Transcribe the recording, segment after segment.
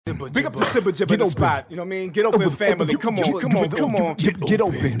Big up the Sibba Jibba the spot, you know what I mean? Get open, family. Come on. Get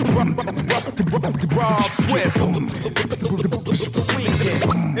open. Rob Swift. And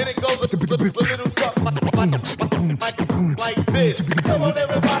it goes a little something like this. Come on,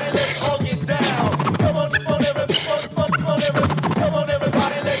 everybody, let's all get down. Come on, everybody,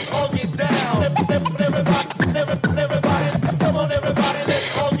 let's all get down. Everybody, come on, everybody,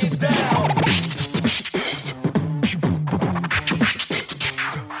 let's all get down.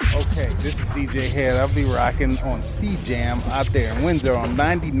 This is DJ Head. I'll be rocking on C-Jam out there in Windsor on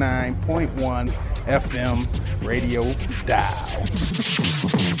 99.1 FM radio dial.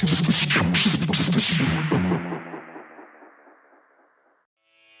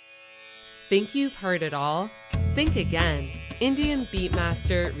 Think you've heard it all? Think again. Indian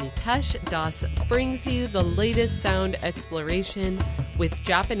beatmaster Ritesh Das brings you the latest sound exploration with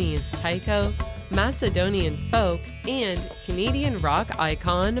Japanese taiko, Macedonian folk, and Canadian rock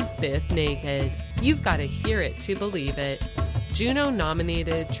icon Biff Naked. You've got to hear it to believe it.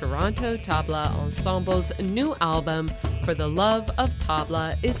 Juno-nominated Toronto Tabla Ensemble's new album, For the Love of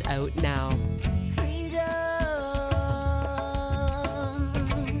Tabla, is out now.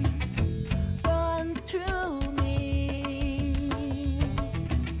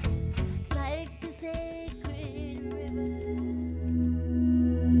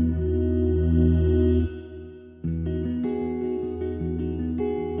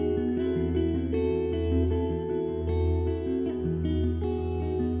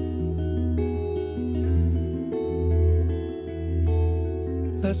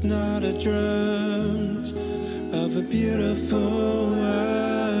 Last night I dreamt of a beautiful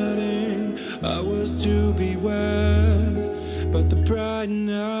wedding. I was to be wed, but the bride and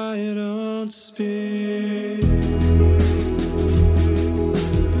I don't speak.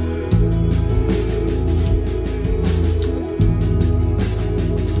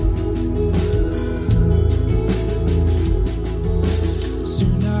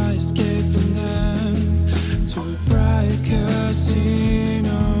 Soon I escaped from them to a bright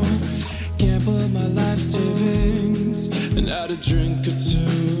casino. Gambled my life savings and had a drink or two.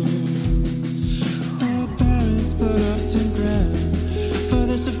 My parents put up 10 grand for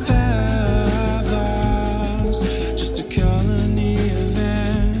this affair of ours. Just a colony of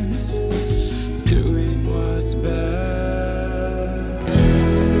ants doing what's best.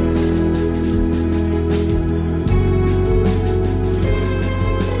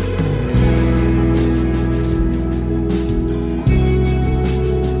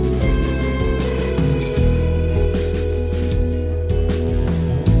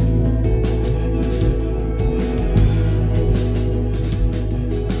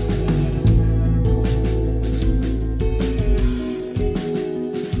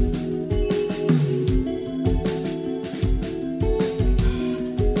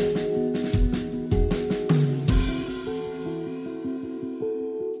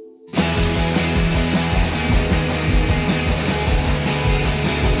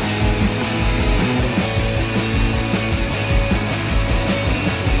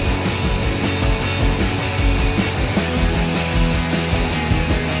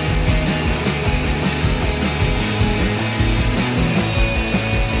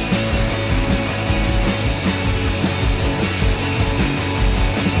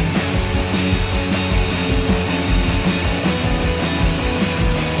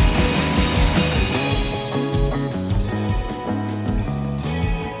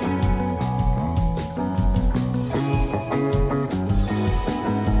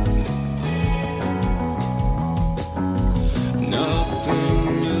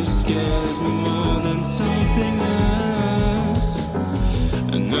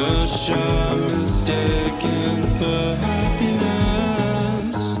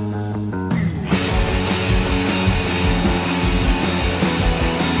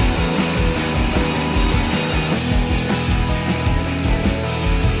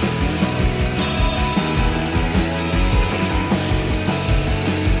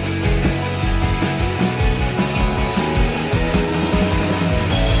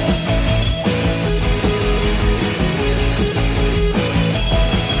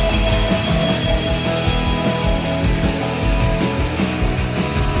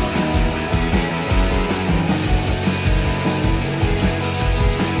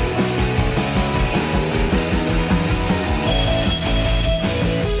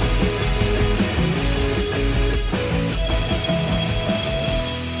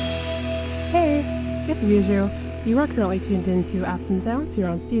 You are currently tuned into Absent Sounds here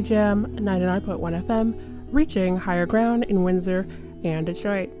on CJAM 99.1 FM, reaching higher ground in Windsor and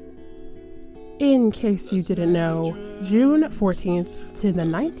Detroit. In case you didn't know, June 14th to the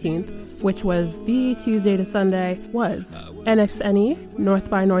 19th, which was the Tuesday to Sunday, was NXNE North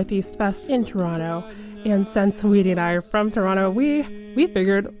by Northeast Fest in Toronto. And since Sweetie and I are from Toronto, we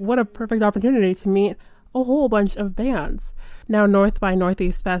figured what a perfect opportunity to meet a whole bunch of bands. Now, North by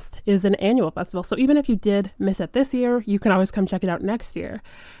Northeast Fest is an annual festival, so even if you did miss it this year, you can always come check it out next year.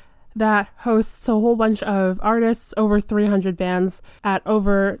 That hosts a whole bunch of artists, over 300 bands at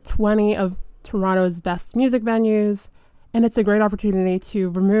over 20 of Toronto's best music venues, and it's a great opportunity to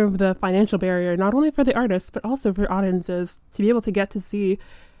remove the financial barrier, not only for the artists, but also for audiences to be able to get to see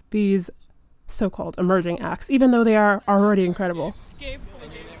these so-called emerging acts, even though they are already incredible. Gabe,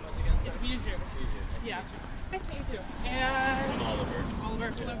 it's Bijou. Yeah. Nice to meet you. And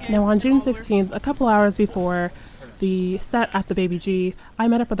Oliver. Now, on June 16th, a couple hours before the set at the Baby G, I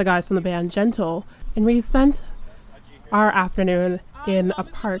met up with the guys from the band Gentle, and we spent our afternoon in a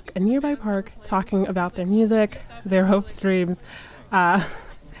park, a nearby park, talking about their music, their hopes, dreams, and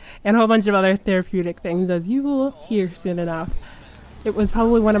a whole bunch of other therapeutic things, as you will hear soon enough. It was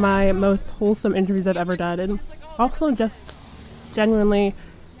probably one of my most wholesome interviews I've ever done, and also just genuinely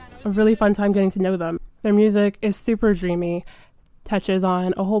a really fun time getting to know them. Their music is super dreamy, touches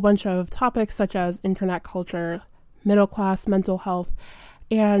on a whole bunch of topics such as internet culture, middle class mental health,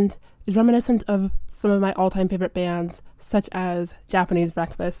 and is reminiscent of some of my all-time favorite bands, such as Japanese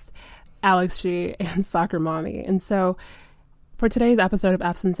Breakfast, Alex G, and Soccer Mommy. And so, for today's episode of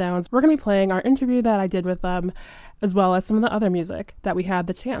F's and Sounds, we're going to be playing our interview that I did with them, as well as some of the other music that we had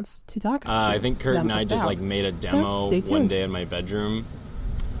the chance to talk to. I think Kurt and I just about. made a demo So, stay one tuned. day in my bedroom,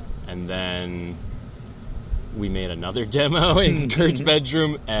 and then we made another demo in Kurt's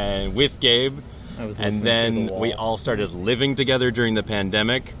bedroom and with Gabe. And then we all started living together during the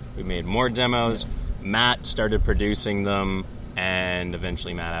pandemic. We made more demos. Matt started producing them, and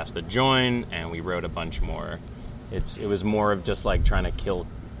eventually Matt asked to join, and we wrote a bunch more. It was more of just like trying to kill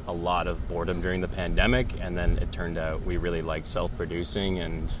a lot of boredom during the pandemic, and then it turned out we really liked self-producing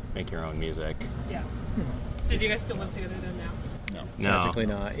and making our own music. Yeah. So do you guys still live together then now? No. Practically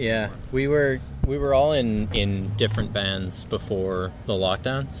not. Yeah, we were all in different bands before the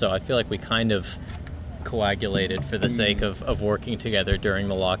lockdown, so I feel like we kind of coagulated for the sake of working together during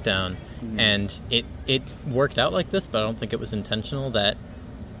the lockdown, and it worked out like this, but I don't think it was intentional. That,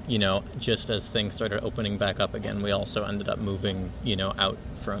 you know, just as things started opening back up again, we also ended up moving, you know, out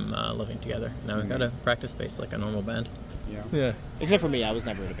from living together. Now we've got a practice space like a normal band. Yeah. Except for me, I was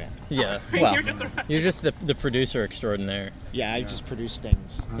never in a band. Yeah. Well, you're just the producer extraordinaire. Yeah, I just produce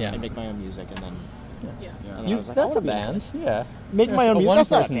things. Yeah. I make my own music, and then and then I was like, That's I a wanna be in band. Yeah. Make my own a music.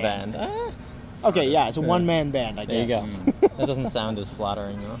 That's not a one-person band. band. Okay, yeah, it's a one-man band, I There you guess. go. That doesn't sound as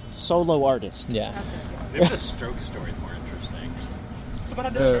flattering, though. Solo artist. Yeah. Maybe the stroke story is more interesting. So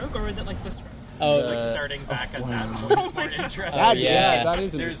about the stroke, or is it like the Strokes? Oh, Like starting back at that point is more interesting. yeah. that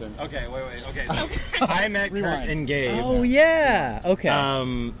is There's, interesting. okay, wait. Okay, so I met Kurt Rewind. and Gabe Oh, yeah. Okay.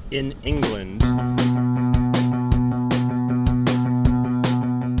 in England.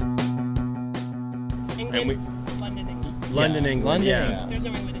 And we, London, England. London, England, London, yeah. There's no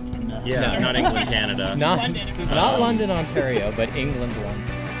England in Canada. Yeah, No. not England, Canada. not London, if it's not London, Ontario, but England one.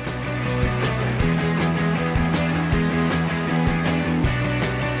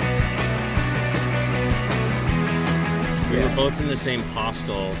 We were both in the same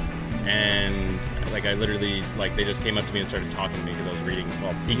hostel, and like I literally, like they just came up to me and started talking to me because I was reading.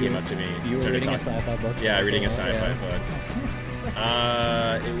 Well, he came up to me. You were started reading a talking. sci-fi book? Yeah, reading a sci-fi Yeah. book.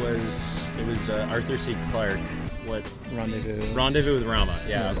 It was Arthur C. Clarke. What? Rendezvous. Rendezvous with Rama.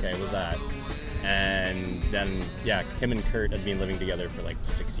 Yeah, okay, it was that. And then, yeah, him and Kurt had been living together for like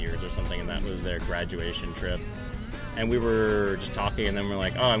 6 years or something, and that was their graduation trip. And we were just talking, and then we're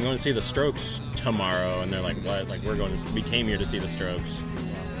like, oh, I'm going to see the Strokes tomorrow. And they're like, what? Like, we came here to see the Strokes.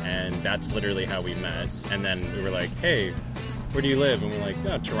 And that's literally how we met. And then we were like, hey, where do you live? And we're like,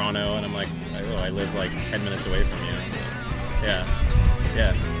 oh, Toronto. And I'm like, oh, I live like 10 minutes away from you. Yeah.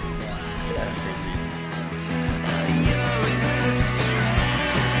 Yeah.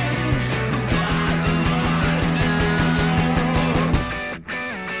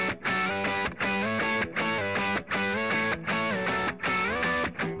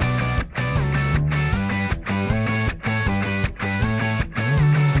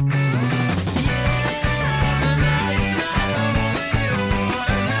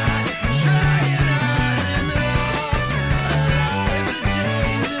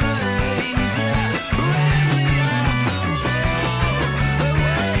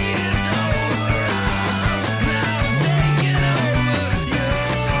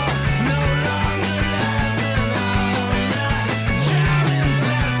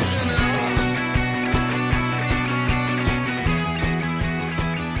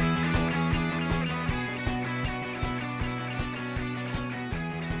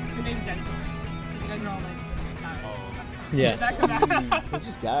 name's Gentle. You guys are all like guys. Yeah. Back to back. We're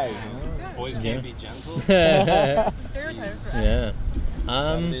just guys, you know? Boys can't be gentle. Stereotypes. Yeah.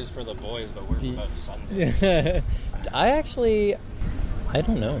 Sundays for the boys, but we're about Sundays. I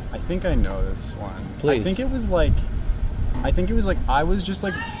don't know. I think I know this one. Please. I think it was like I was just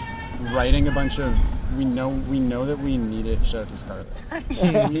like writing a bunch of we know that we needed. Shout out to Scarlett.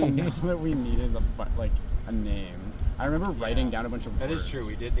 We know that we needed a name. I remember writing down a bunch of words. That is true.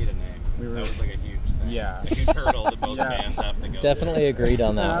 We did need a name. That was like a huge thing. Yeah. A huge hurdle that most bands have to go Definitely agreed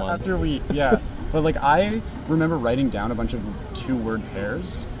on that one. After but like I remember writing down a bunch of 2-word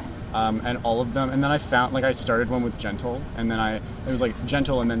pairs, and all of them, and then I found I started one with gentle, and then it was like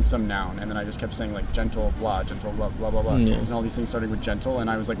gentle and then some noun, and then I just kept saying like gentle blah blah blah blah, and all these things started with gentle, and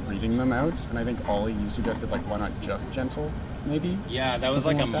I was like reading them out, and I think Ollie, you suggested like why not just gentle, maybe? Yeah, that was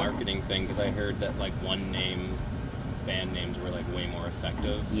Something like a that? marketing thing because I heard that like band names were like way more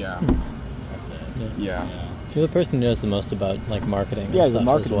effective. Yeah. That's it. Yeah. You're the person who knows the most about like marketing and Yeah, the stuff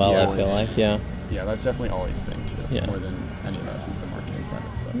marketing, as well, yeah. I feel like. Yeah, that's definitely Ollie's thing too. Yeah. More than any of us is the marketing side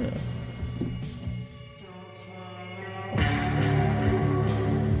of stuff. Yeah.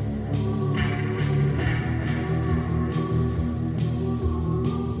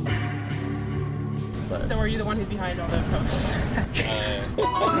 So are you the one who's behind all the posts?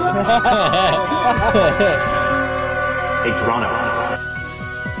 Hey, Toronto.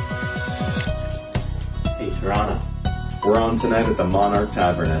 Hey, Toronto. We're on tonight at the Monarch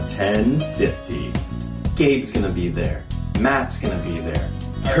Tavern at 10:50. Gabe's gonna be there. Matt's gonna be there.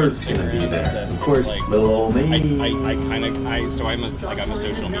 Kurt's gonna be there. Of course, little old me. So I'm a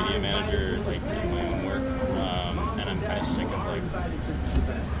social media manager, like in my own work, and I'm kind of sick of like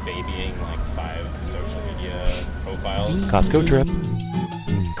babying like 5 social media profiles. Costco trip.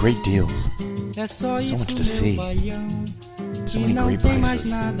 Great deals. So much to see. So many great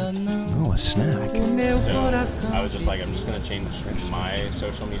prices. Oh, a snack. So I was just like, I'm just going to change my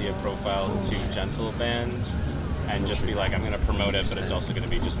social media profile to Gentle Band and just be like, I'm going to promote it, but it's also going to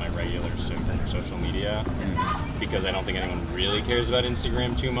be just my regular social media because I don't think anyone really cares about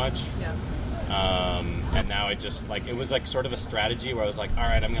Instagram too much. Yeah. And now it just like, it was like sort of a strategy where I was like, all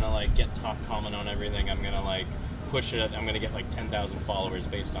right, I'm going to like get top comment on everything. I'm going to like push it. I'm going to get like 10,000 followers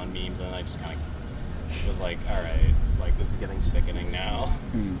based on memes. And I just kind of was like, all right, like this is getting sickening now.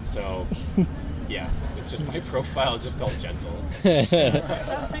 So yeah, it's just my profile just called Gentle.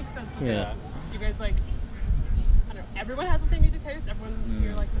 That makes sense. Yeah. Do you guys like, I don't know, everyone has the same music taste? Everyone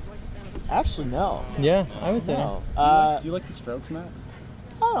here like a fan of the Actually, no. Yeah, I would say No. Do you like the Strokes, Matt?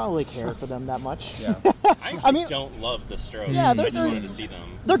 I don't really care for them that much. Yeah. I actually don't love the Strokes. Yeah, I just wanted to see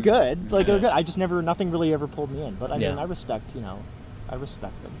them. They're good. Like they're good. I just nothing really ever pulled me in. But I mean, Yeah. I respect them.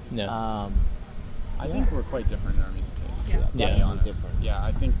 Yeah. I think we're quite different in our music taste. Yeah. To be Definitely honest. different. Yeah,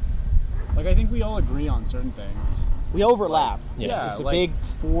 I think we all agree on certain things. We overlap. Yeah. It's a like- big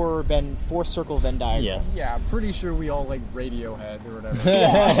four circle Venn diagram. Yes. Yeah, I'm pretty sure we all like Radiohead or whatever.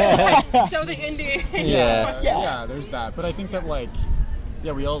 So the indie. Yeah, there's that. But I think that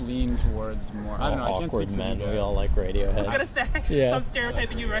we all lean towards more. I don't know. I can't Awkward speak for men. you guys. We all like Radiohead. I was gonna say, Yeah. so I'm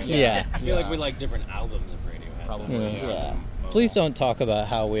stereotyping you right Yeah. I feel like we like different albums of Radiohead. Probably. Yeah. Please don't talk about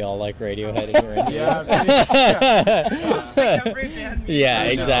how we all like Radiohead in your interview. Every band. Yeah,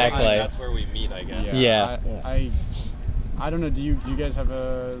 exactly. That's where we meet, I guess. Yeah. I don't know. Do you guys have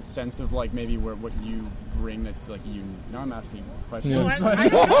a sense of like maybe what you bring that's like you? Now I'm asking questions. No, I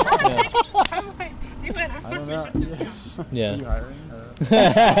don't know. Yeah. Are you hiring?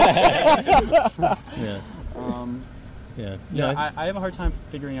 Yeah. Yeah. Yeah, No, I have a hard time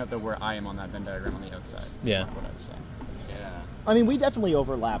figuring out though where I am on that Venn diagram on the outside. Yeah. What I'd say. Yeah. I mean, we definitely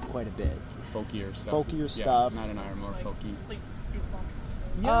overlap quite a bit. Folkier stuff. Folkier stuff. Matt and I are more folky.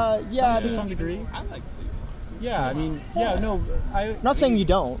 Yeah. To some degree. I like Fleet Foxes. Yeah, I mean, yeah, no, I'm not saying you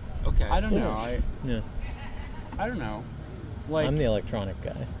don't. Okay. I don't know. Yeah. I don't know. Like, I'm the electronic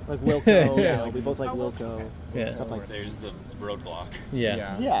guy. Like Wilco. Yeah. We both like Wilco. Yeah. Stuff like that. There's the roadblock.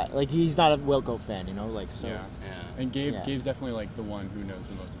 Yeah. Yeah, like he's not a Wilco fan, so. Yeah. And Gabe's definitely like the one who knows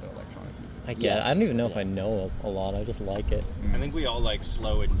the most about electronic music. I get it. I don't even know if I know a lot. I just like it. I think we all like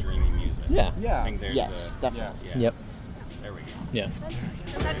slow and dreamy music. Yeah. Yeah. I think there's Yes, the, definitely. Yeah. Yep. There we go. Yeah.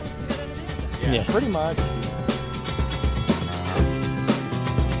 Yeah. Pretty much.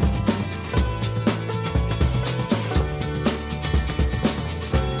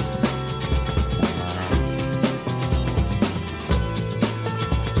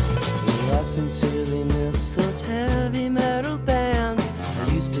 I sincerely miss those heavy metal bands I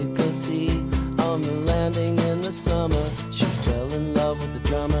used to go see on the landing in the summer. She fell in love with the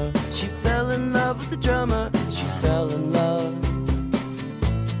drummer. She fell in love with the drummer. She fell in love.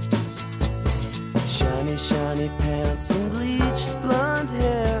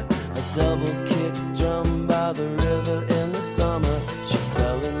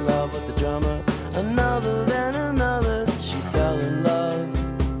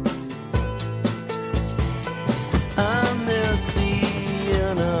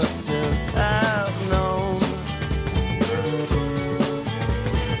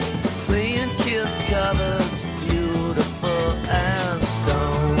 covers, beautiful and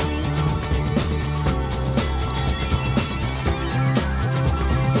stone.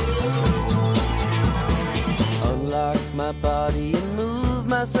 Unlock my body and move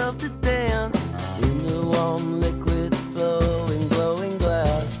myself to dance in the warm liquid flowing glowing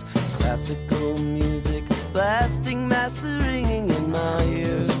glass. Classical music blasting, mass ringing in my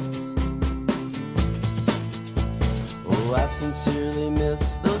ears. Oh, I sincerely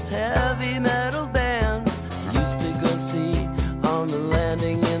miss those heavy metal bands I used to go see on the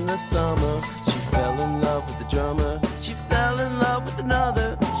landing in the summer. She fell in love with the drummer, she fell in love with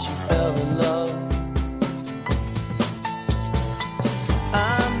another, she fell in love.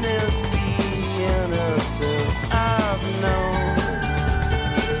 I miss the innocence I've known.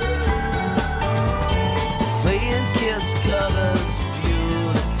 Playing Kiss covers,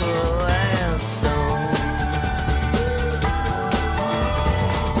 beautiful and stone.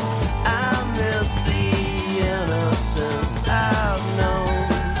 I miss the innocence I've known.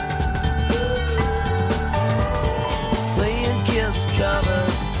 Playing Kiss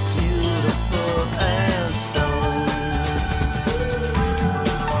covers, beautiful and stone.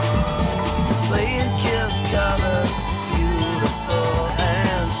 Playing Kiss covers, beautiful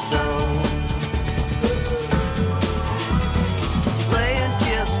and stone. Playing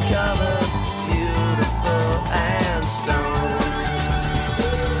Kiss covers, beautiful and stone.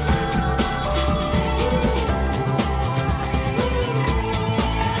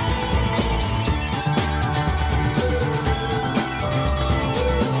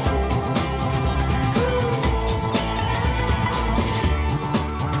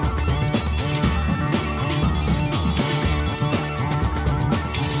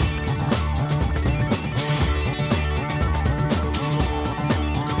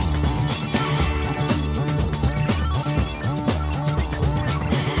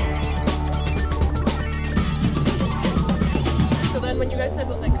 So then when you guys said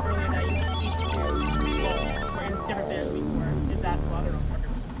like earlier that you each were in different bands before, is that well, I don't know.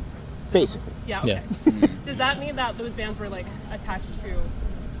 Basically. Yeah, okay. Does that mean that those bands were like attached to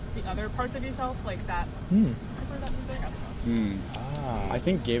the other parts of yourself? Like that prefer that music? I don't know. I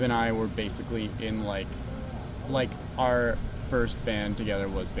think Gabe and I were basically in like our first band together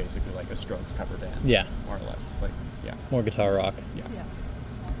was basically like a Strokes cover band. Yeah. More or less. Like, yeah. More guitar rock. Yeah.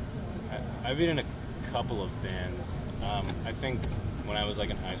 I've been in a couple of bands. I think when I was like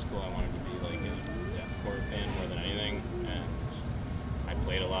in high school, I wanted to be like in a deathcore band more than anything, and I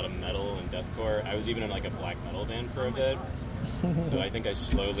played a lot of metal and deathcore. I was even in like a black metal band for a bit. So I think I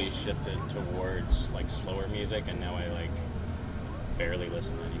slowly shifted towards like slower music, and now I like barely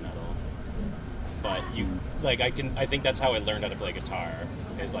listen to any metal. But I think that's how I learned how to play guitar,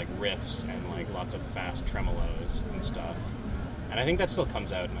 is like riffs and like lots of fast tremolos and stuff. And I think that still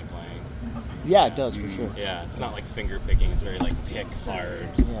comes out in my playing. Yeah, it does for sure. Yeah, it's not like finger picking, it's very like pick hard.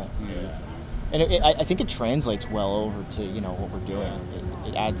 Yeah. And I think it translates well over to what we're doing.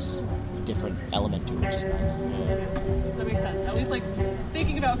 It adds a different element to it, which is nice. That makes sense. At least like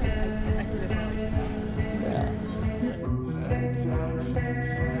thinking about I see this now.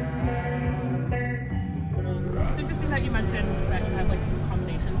 It's interesting that you mentioned that you had like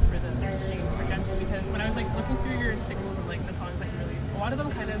combinations for the names for Gentle, because when I was like looking through your singles and like the songs that you released, a lot of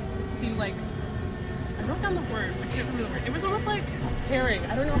them kind of seemed like, I wrote down the word, I can't remember the word. It was almost like pairing.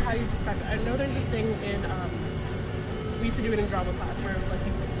 I don't know how you describe it. I know there's this thing in we used to do it in drama class where like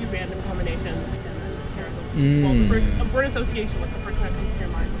you put two random combinations and then pair them. Well, the first a word association, like the first one that comes to your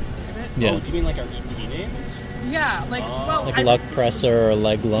mind when you think of it. Yeah. Oh, do you mean like our EP names? Yeah, like like lug presser or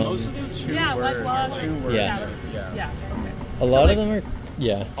leg lung. Most of those leg lung. Yeah. Okay. A lot of them are.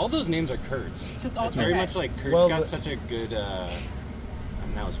 Yeah. All those names are Kurt's. Just all it's very much like Kurt's got such a good.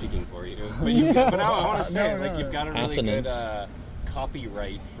 I'm now speaking for you, but but I want to say you've got a really good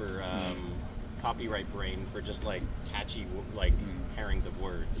copyright for copyright brain for just like catchy like pairings of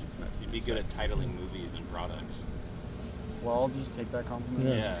words. You'd be good at titling movies and products. Well, I'll just take that compliment.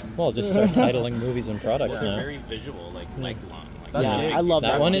 Yeah. Well, just start titling movies and products well, now. They're very visual, like leg lung. Like that's Gabe. I love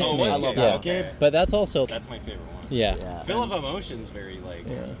that one. Is I love that. Gabe. But that's also that's my favorite one. Yeah. Fill of Emotion's very like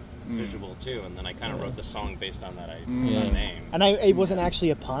visual too, and then I kind of wrote the song based on that name. And it wasn't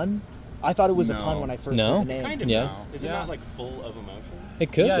actually a pun. I thought it was a pun when I first heard the name. Kind of. Yeah. Is it not like full of emotion?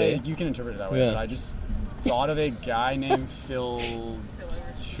 It could be. You can interpret it that way. But I just thought of a guy named Phil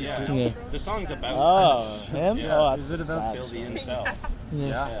Yeah. The song's about him? Yeah. Oh, is it about Phil the incel?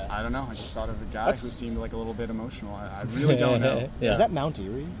 Yeah, I don't know. I just thought of a guy who seemed like a little bit emotional. I really don't know. Is that Mount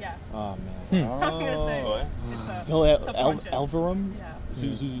Erie? Yeah. Oh man. Oh. Phil Elverum. Yeah.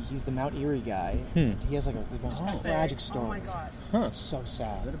 He's the Mount Erie guy. He has like the most tragic story. Oh my god. It's so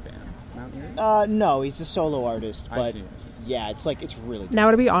sad. Is that a band? Mount Erie? No, he's a solo artist. But I see. yeah, it's really good. Now,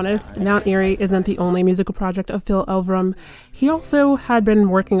 to be honest, Mount Erie isn't the only musical project of Phil Elverum. He also had been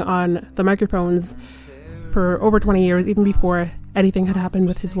working on the microphones for over 20 years, even before anything had happened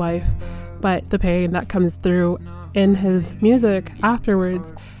with his wife. But the pain that comes through in his music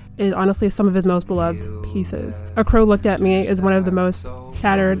afterwards is honestly some of his most beloved pieces. A Crow Looked at Me is one of the most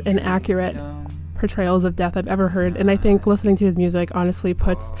shattered and accurate portrayals of death I've ever heard, and I think listening to his music honestly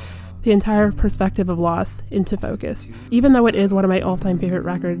puts the entire perspective of loss into focus. Even though it is one of my all-time favorite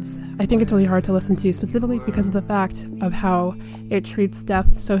records, I think it's really hard to listen to, specifically because of the fact of how it treats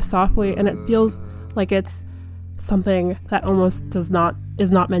death so softly, and it feels like it's something that almost is not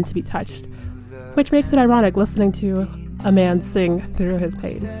meant to be touched, which makes it ironic listening to a man sing through his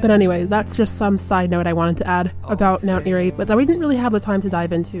pain. But anyways, that's just some side note I wanted to add about Mount Erie, but that we didn't really have the time to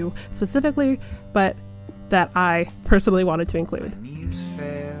dive into specifically, but that I personally wanted to include.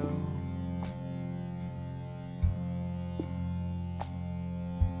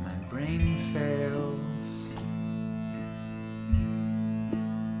 My brain fails.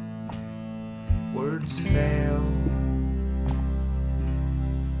 Words fail.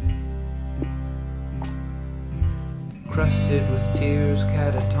 Crusted with tears,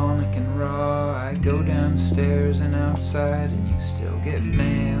 catatonic and raw. I go downstairs and outside, and you still get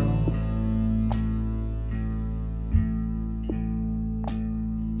mail.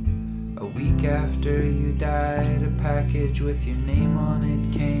 A week after you died, a package with your name on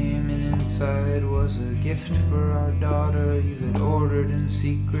it came, and inside was a gift for our daughter you had ordered in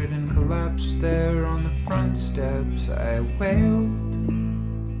secret and collapsed there on the front steps. I wailed.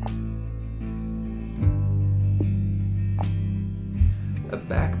 A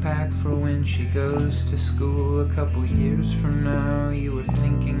backpack for when she goes to school a couple years from now. You were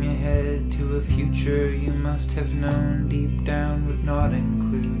thinking ahead to a future you must have known deep down would not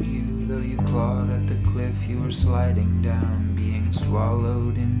include you. Though you clawed at the cliff you were sliding down, being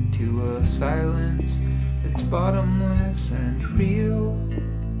swallowed into a silence that's bottomless and real.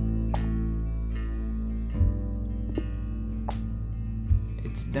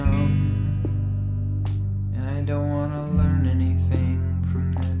 It's dumb, and I don't want to learn anything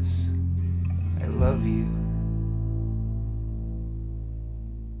from this. I love you.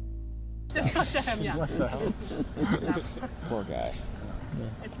 Just to him, yeah. What the hell? Poor guy.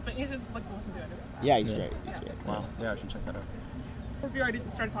 But you should listen to it. Yeah, he's great. He's great. Wow. Yeah, I should check that out. Since we already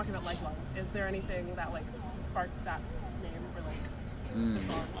started talking about Leg Lung, is there anything that sparked that name or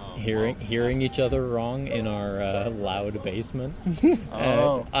Hearing each other wrong in our loud basement.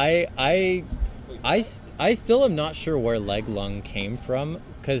 Oh. I still am not sure where Leg Lung came from,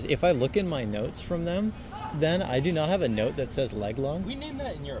 because if I look in my notes from them, then I do not have a note that says Leg Lung. We named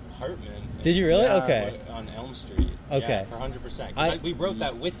that in your apartment. Did you really? Yeah, okay. On Elm Street. Okay. Yeah, for 100%. We wrote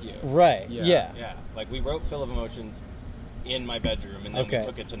that with you. Right. Yeah. Yeah. Like, we wrote Fill of Emotions in my bedroom, and then we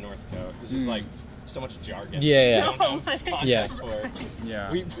took it to Northcote. This is like so much jargon. Yeah. I don't have context for it.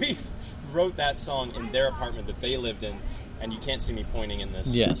 Yeah. We wrote that song in their apartment that they lived in, and you can't see me pointing in this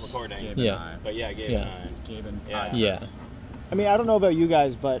recording. Gabe Yeah. and I. But yeah, Gabe and I. Gabe and Yeah. I. Yeah. I mean, I don't know about you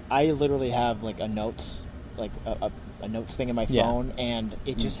guys, but I literally have a notes, a notes thing in my phone, and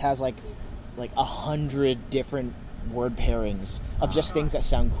it just has like 100 different word pairings of just things that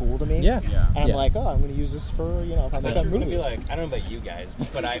sound cool to me. Yeah. And I'm like, I'm going to use this for, if I I make thought a you were going to movie. be like, I don't know about you guys,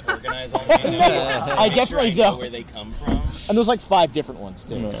 but I organize all my notes. I definitely know don't. where they come from. And there's 5 different ones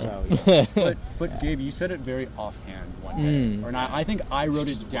too. So yeah. But Gabe, you said it very offhand one day, or not? I think I wrote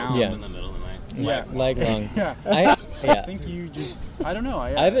it down. Yeah. In the middle of the night. Yeah. Leg Lung. Yeah. I think you just. I don't know.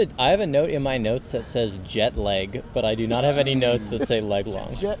 I have a note in my notes that says jet leg, but I do not have any notes that say Leg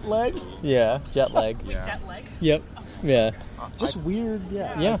Lung. Jet leg? Yeah, jet leg. Yeah. jet leg? Yep. Yeah. Just weird.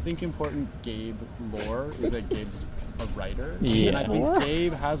 Yeah. I think important Gabe lore is that Gabe's a writer. Yeah. And I think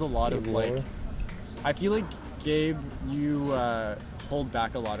Gabe has a lot of Gabe lore. I feel like Gabe, you hold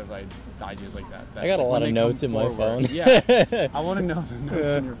back a lot of ideas like that. I got a lot of notes in my phone. Yeah. I want to know the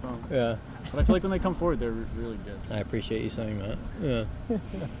notes in your phone. Yeah. But I feel like when they come forward, they're really good. I appreciate you saying that. Yeah.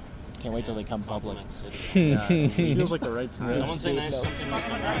 Can't wait till they come public. Yeah, it feels like the right time. Someone say nice something nice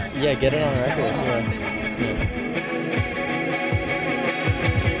on that. Yeah, get it on record. Yeah.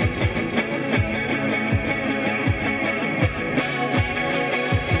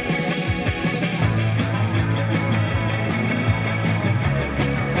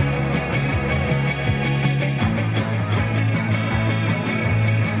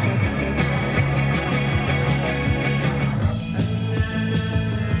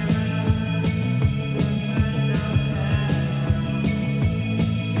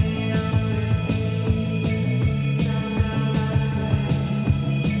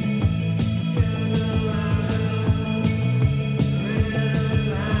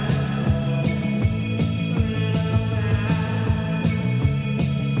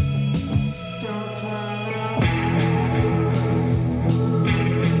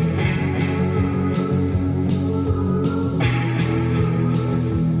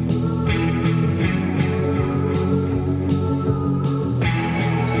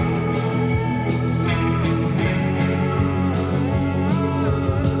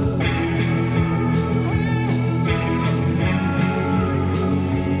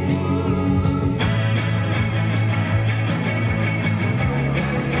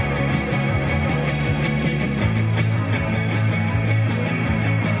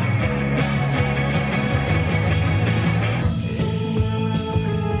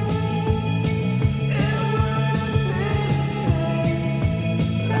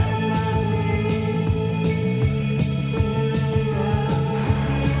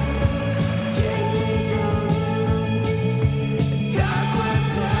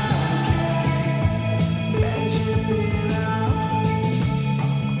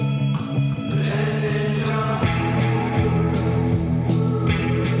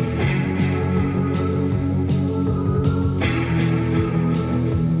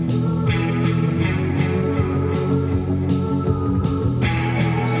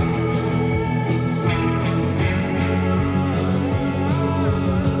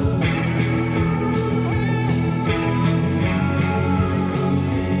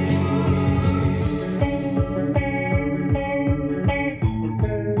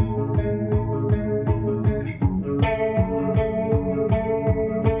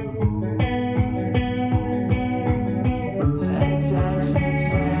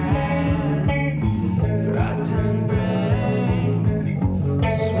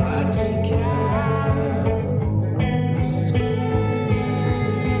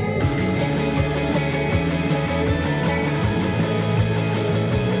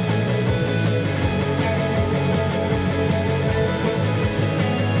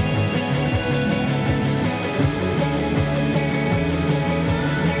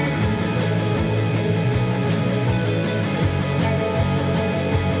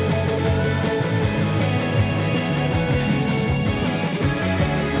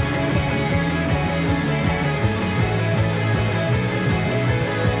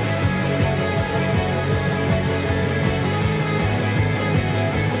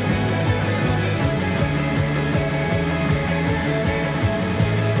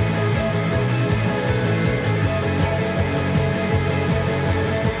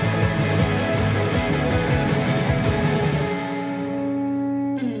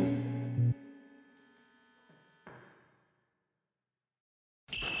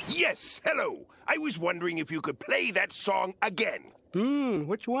 Yes, hello. I was wondering if you could play that song again.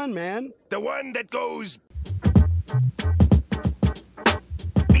 Which one, man? The one that goes...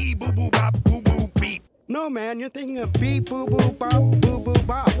 Beep, boo, boo, bop, boo, boo, beep. No, man, you're thinking of beep, boo, boo, bop, boo, boo,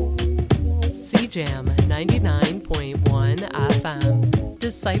 bop. CJAM 99.1 FM.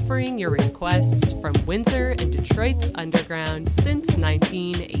 Deciphering your requests from Windsor and Detroit's underground since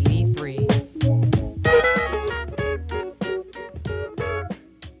 1983.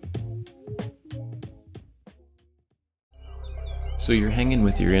 So you're hanging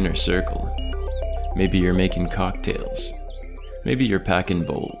with your inner circle. Maybe you're making cocktails. Maybe you're packing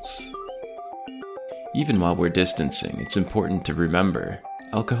bowls. Even while we're distancing, it's important to remember,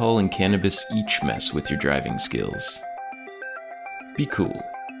 alcohol and cannabis each mess with your driving skills. Be cool.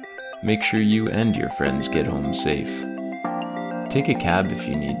 Make sure you and your friends get home safe. Take a cab if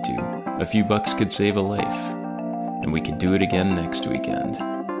you need to. A few bucks could save a life. And we can do it again next weekend.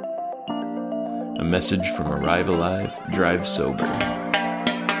 A message from Arrive Alive, Drive Sober.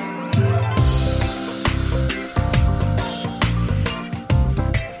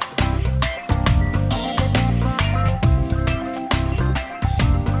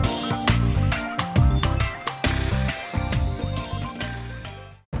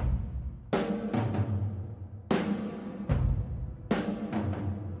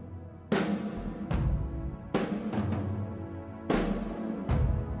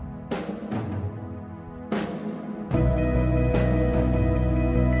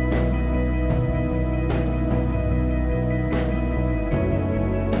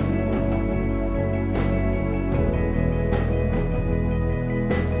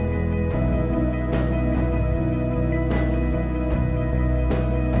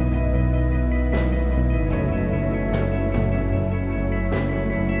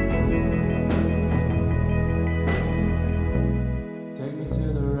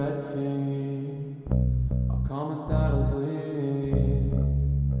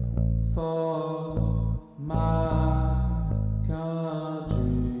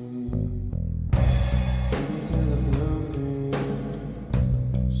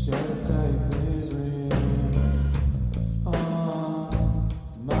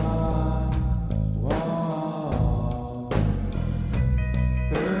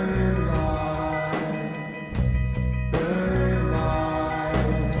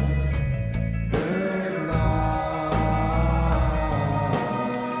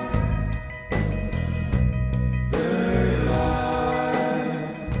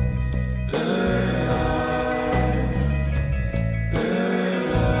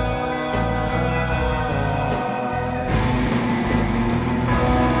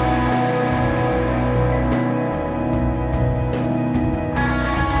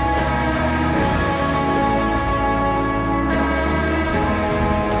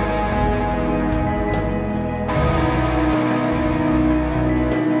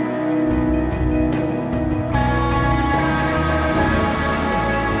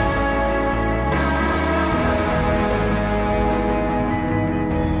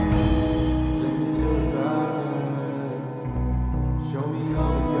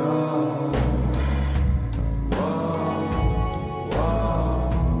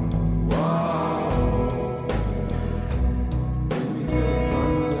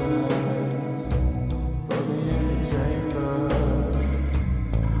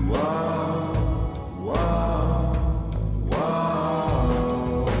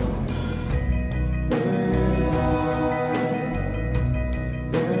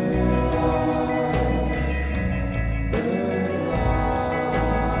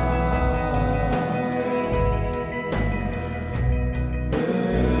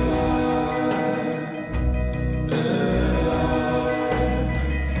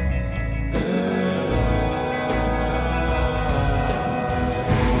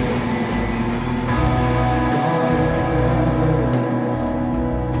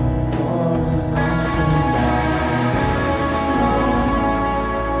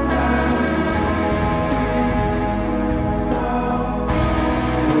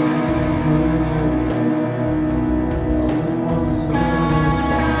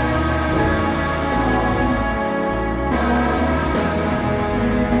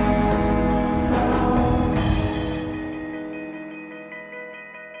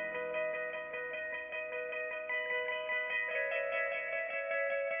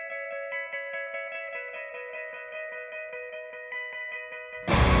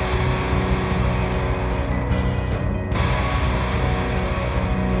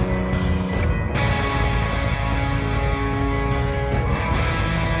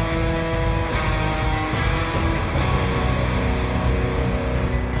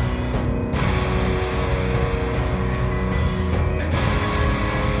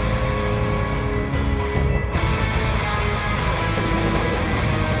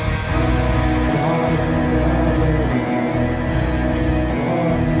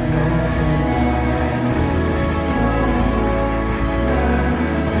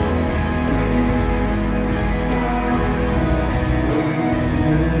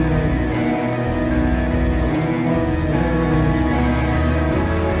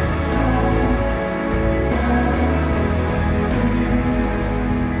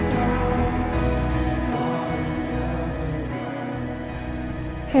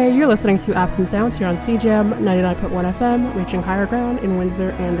 Hey, you're listening to Absent Sounds here on CJAM 99.1 FM, reaching higher ground in Windsor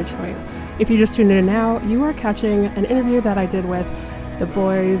and Detroit. If you just tuned in now, you are catching an interview that I did with the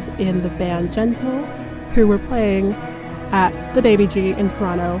boys in the band Gentle, who were playing at the Baby G in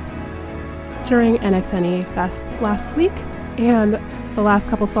Toronto during NXNE Fest last week. And the last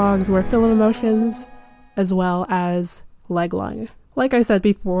couple songs were Fill of Emotions, as well as Leg Lung. Like I said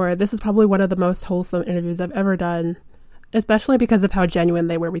before, this is probably one of the most wholesome interviews I've ever done, especially because of how genuine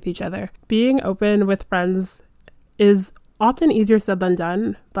they were with each other. Being open with friends is often easier said than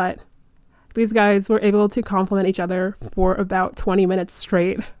done, but these guys were able to compliment each other for about 20 minutes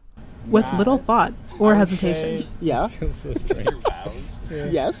straight with little thought or hesitation. Yeah. So strange.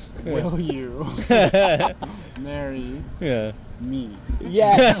 Yes. Will you marry me?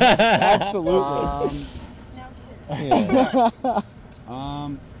 Yes, absolutely.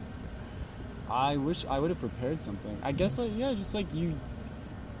 I wish I would have prepared something. I guess, just like you.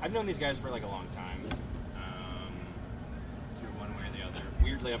 I've known these guys for like a long time. Through one way or the other.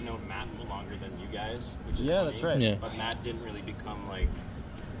 Weirdly, I've known Matt longer than you guys, which is funny. That's right. Yeah. But Matt didn't really become like,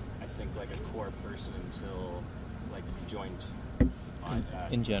 I think, like a core person until like you joined.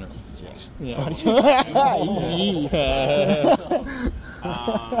 In general. Yeah.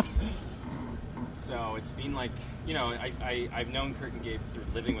 So it's been like, I've known Kurt and Gabe through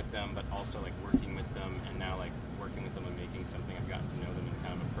living with them, but also like working with them, and now like working with them and making something. I've gotten to know them in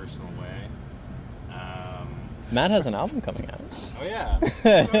kind of a personal way. Matt has an album coming out. Oh yeah,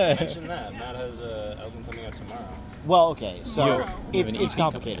 I mentioned that. Matt has an album coming out tomorrow. Well, okay, so You have an it's EP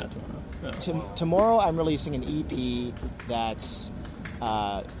complicated. coming out tomorrow. Tomorrow I'm releasing an EP that's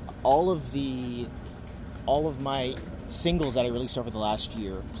all of my singles that I released over the last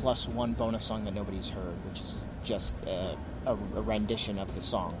year, plus one bonus song that nobody's heard, which is just a rendition of the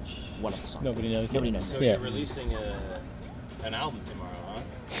song, one of the songs. Nobody knows. Nobody knows. So you're releasing an album tomorrow, huh?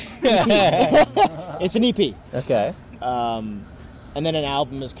 It's an EP. Okay. And then an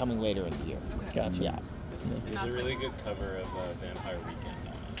album is coming later in the year. Gotcha. Yeah. There's a really good cover of Vampire Weekend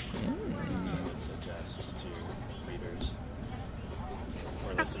on it. I would suggest to readers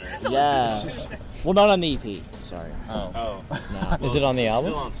or listeners. Yeah. Well, not on the EP. Sorry. Oh. No. Well, Is it on the it's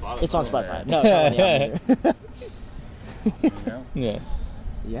album? Still on Spotify. It's on Spotify. No, it's not on the album either. Yeah.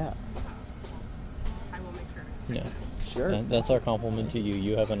 Yeah. I will make sure. Yeah. Sure. That's our compliment to you.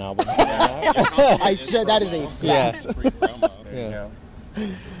 You have an album. I said that is a fact. Free promo. There Yeah. you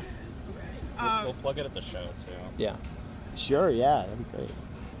go. We'll plug it at the show too. Yeah. Sure, yeah, that'd be great.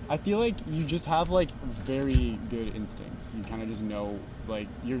 I feel like you just have like very good instincts. You kind of just know, like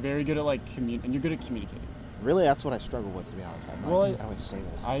you're very good at like and you're good at communicating. Really, that's what I struggle with, to be honest. I always say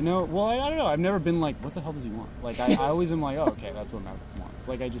this. I know. Well, I don't know. I've never been like, what the hell does he want? Like I always am like, oh, okay, that's what Matt wants.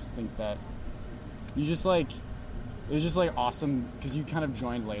 Like I just think that you just like it was just like awesome because you kind of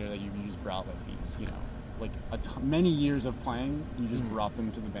joined later that you just brought like these, like many years of playing. You just brought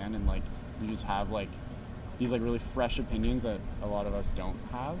them to the band and like you just have like these like really fresh opinions that a lot of us don't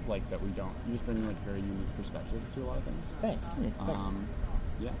have, like that we don't. You just bring like very unique perspective to a lot of things. Thanks.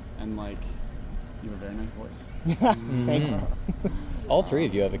 Yeah, and like you have a very nice voice. Thank you. All three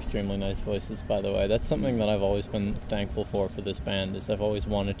of you have extremely nice voices, by the way. That's something that I've always been thankful for this band, is I've always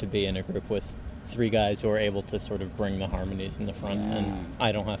wanted to be in a group with three guys who are able to sort of bring the harmonies in the front, and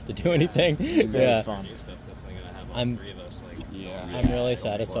I don't have to do anything. It's very fun. New stuff's definitely gonna have all three of us. Like, I'm really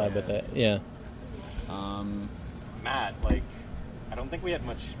satisfied with it. Yeah. Matt, like, I don't think we had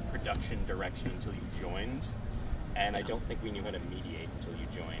much production direction until you joined, and I don't think we knew how to mediate until you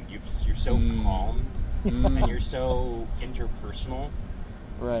joined. You're so calm, and you're so interpersonal.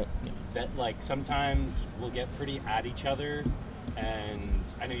 Right. That, like, sometimes we'll get pretty at each other,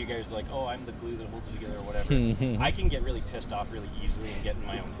 and I know you guys are like, oh, I'm the glue that holds it together or whatever. I can get really pissed off really easily and get in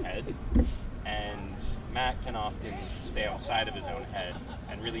my own head, and Matt can often stay outside of his own head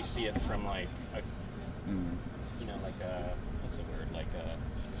and really see it from, like, like a, what's the word, like a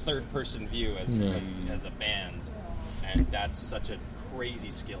third-person view as a band, and that's such a crazy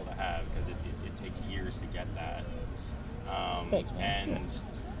skill to have because it takes years to get that. Thanks, man. And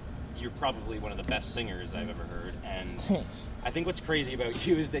you're probably one of the best singers I've ever heard, and Thanks. I think what's crazy about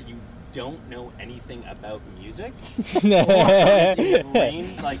you is that you don't know anything about music. No.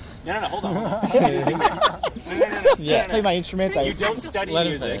 Like, no, hold on. No. Play my instruments. You don't study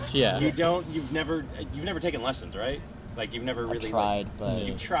music. Yeah. You've never taken lessons, right? Like you've never really tried, but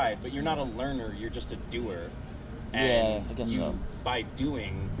you've tried, but you're not a learner. You're just a doer. And yeah, I guess so. By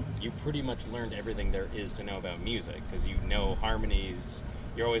doing, you pretty much learned everything there is to know about music because you know harmonies.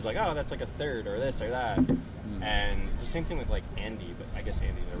 You're always like, oh, that's like a third or this or that. And it's the same thing with like Andy, but I guess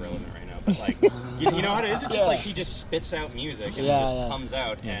Andy's irrelevant right now. but like, you know how it is? It's just like he just spits out music and it just comes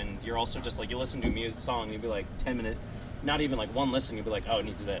out, and you're also just like, you listen to a music song and you'll be like 10 minutes, not even like one listen, you'll be like, oh, it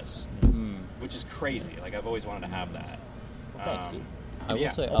needs this, which is crazy. Like, I've always wanted to have that. Thanks, dude. I will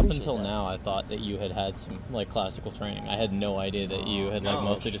say, up until now, I thought that you had some like classical training. I had no idea that you had like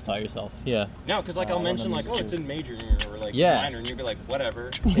mostly just taught yourself. Yeah. No, because like I'll mention like, oh, it's in major or like minor, and you'll be like,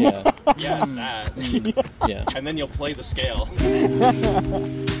 whatever. Yeah. Yeah, it's that. Yeah. And then you'll play the scale.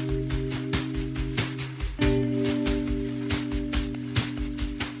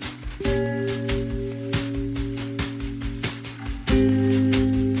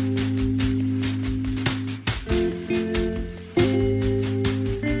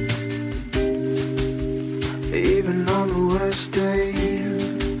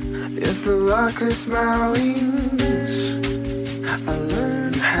 With my wings, I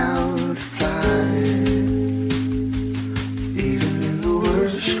learned how to fly, even in the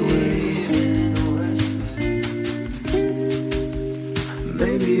worst way.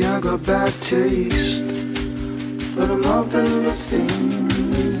 Maybe I got bad taste, but I'm open to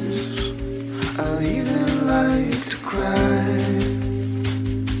things. I even like to cry.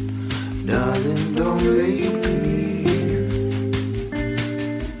 Darling, don't make me.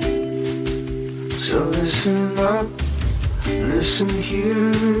 So listen up, listen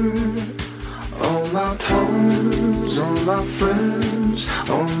here. All my tones, all my friends,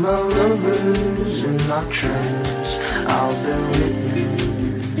 all my lovers in my trance, I'll bear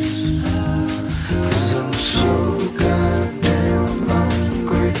witness. 'Cause I'm so goddamn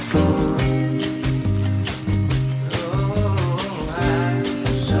ungrateful. Oh, I'm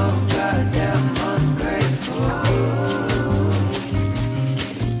so goddamn ungrateful.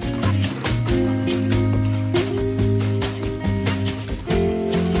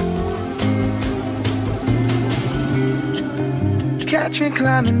 Catch me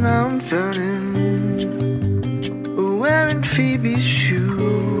climbing Mount Vernon, wearing Phoebe's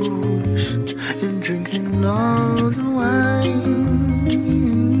shoes, and drinking all the wine.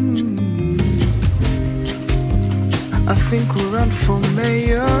 I think we'll run for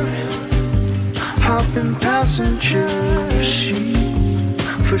mayor, hopping passenger seat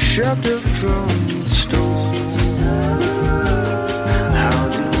for shelter from the storm. How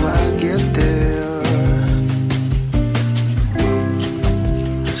do I get there?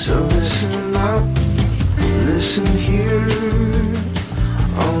 So listen up, listen here.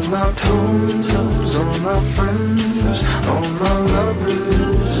 All my tones, all my friends, all my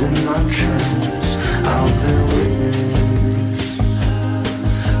lovers in my trance, I'll bear witness.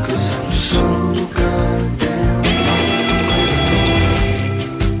 'Cause I'm so goddamn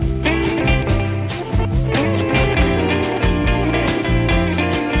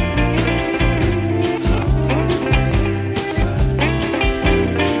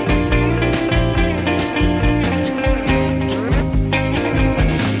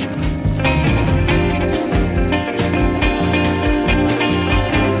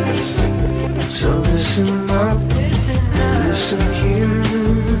listen up, listen here.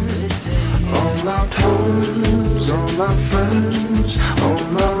 All my tones, all my friends, all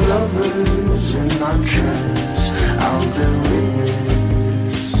my lovers in my trance, I'll bear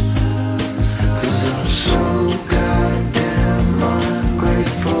witness. 'Cause I'm so goddamn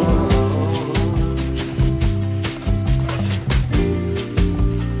ungrateful.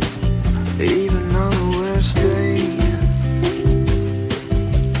 Even on the worst day,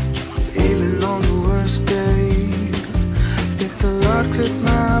 even on the worst day, if the Lord clipped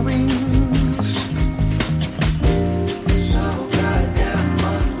my wings, so goddamn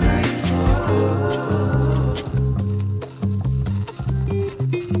ungrateful.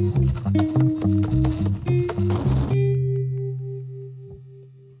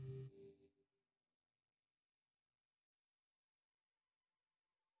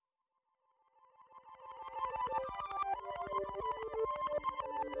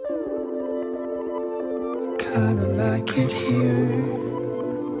 Kinda like it here,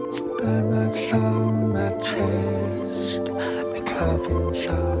 bad marks on my chest, the carvings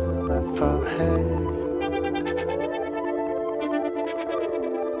on my forehead.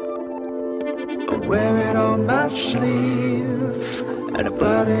 I wear it on my sleeve, and I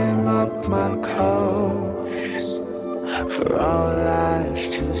button up my coat for all eyes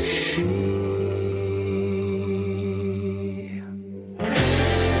to see.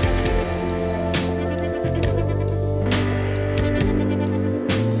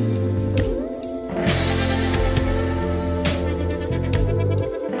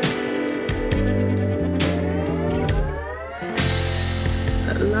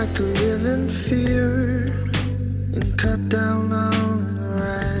 Like to live in fear and cut down on the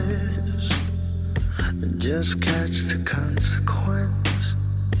rest. just catch the consequence.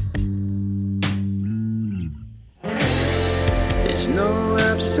 There's no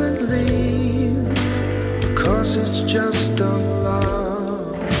absent leave, because it's just a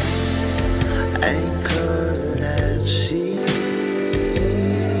law anchored at sea.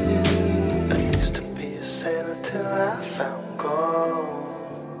 I used to be a sailor till I found gold,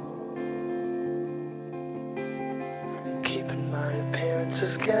 keeping my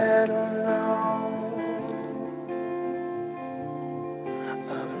appearances getting along.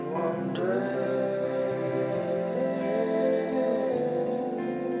 I've been wondering,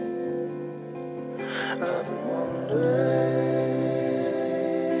 I've been wondering.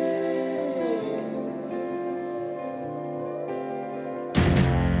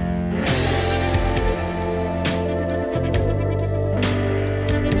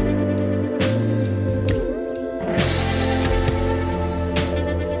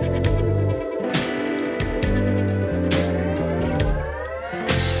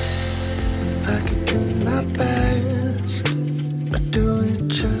 If I could do my best, I'd do it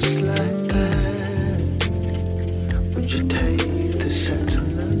just like that. Would you take the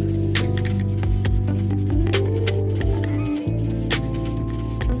sentiment?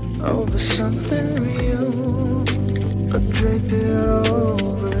 Over something real, or drape it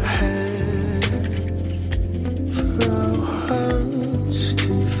overhead for our hearts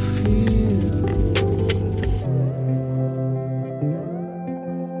to feel.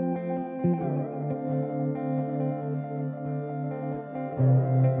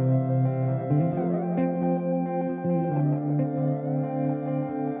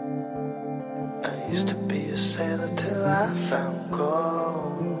 I used to be a sailor till I found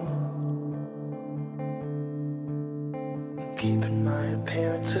gold, keeping my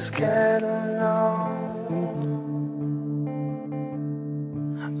appearances getting along.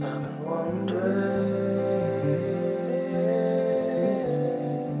 I've been wondering,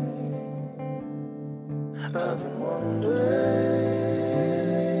 I've been wondering,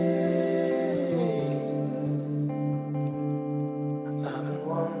 I've been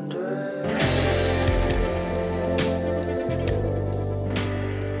wondering.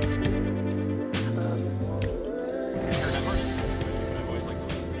 I've always liked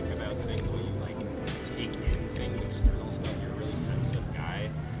to think about things where you like take in things, external stuff. You're a really sensitive guy,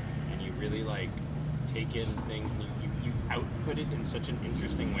 and you really like take in things, and you output it in such an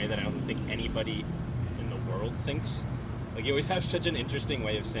interesting way that I don't think anybody in the world thinks. Like you always have such an interesting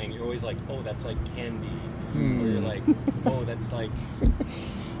way of saying. You're always like, oh, that's like candy, or you're like, oh, that's like,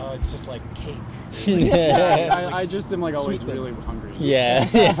 oh, it's just like cake. I just am like always really hungry. Yeah.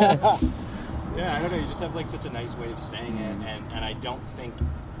 Yeah, I don't know. You just have like such a nice way of saying it, and I don't think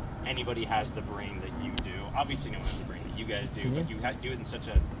anybody has the brain that you do. Obviously, no one has the brain that you guys do, but you do it in such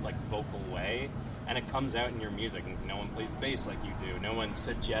a like vocal way, and it comes out in your music. No one plays bass like you do. No one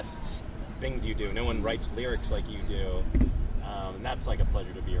suggests things you do. No one writes lyrics like you do. And that's like a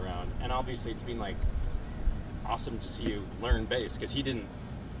pleasure to be around. And obviously, it's been like awesome to see you learn bass because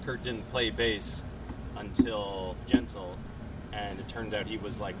Kurt didn't play bass until Gentle. And it turned out he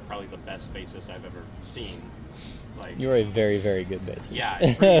was like probably the best bassist I've ever seen. Like You're a very, very good bassist. Yeah,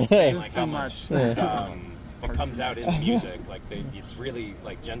 it's pretty insane like how much what comes out in music. Like it's really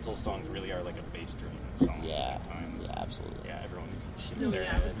like Gentle songs really are like a bass drum song sometimes. Yeah, absolutely. Yeah, everyone shakes their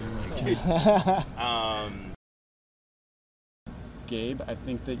head. Gabe, I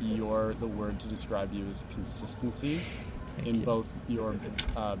think that the word to describe you is consistency in both your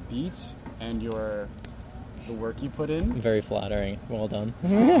beat and the work you put in. Very flattering. Well done.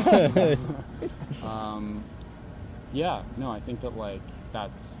 Yeah, no, I think that like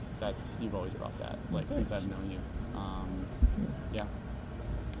that's you've always brought that like since I've known you. Yeah,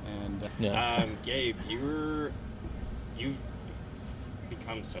 and Gabe, you've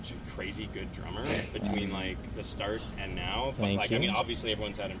become such a crazy good drummer between like the start and now. But Thank you. I mean, obviously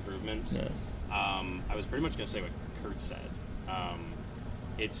everyone's had improvements. Yeah. I was pretty much gonna say what Kurt said.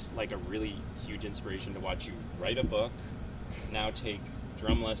 It's like a really huge inspiration to watch you write a book, now take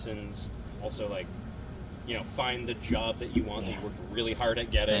drum lessons, also like, you know, find the job that you want that you worked really hard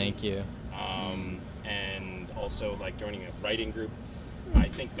at getting. Thank you. And also like joining a writing group. I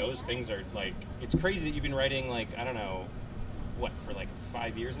think those things are like, it's crazy that you've been writing like, I don't know, what, for like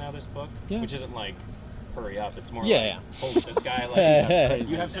 5 years now, this book? Yeah. Which isn't like, hurry up, it's more Yeah, like, holy, this guy, like, that's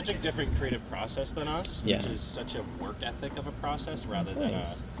crazy. You have such a different creative process than us, Yeah. which is such a work ethic of a process rather than a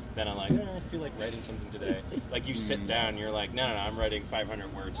like, I feel like writing something today. Like you sit down, you're like, no, I'm writing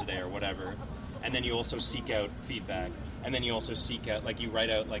 500 words a day or whatever. And then you also seek out feedback. And then you also seek out, like you write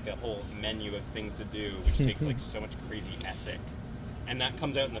out like a whole menu of things to do, which takes like so much crazy ethic. And that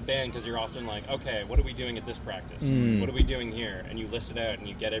comes out in the band because you're often like, okay, what are we doing at this practice? What are we doing here? And you list it out and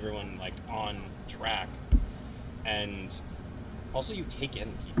you get everyone like on track. And also you take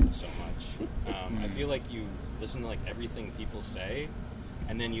in people so much. I feel like you listen to like everything people say,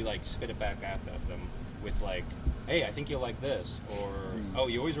 and then you like spit it back at them with like, hey, I think you'll like this, or oh,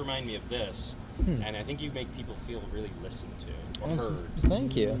 you always remind me of this. And I think you make people feel really listened to or heard.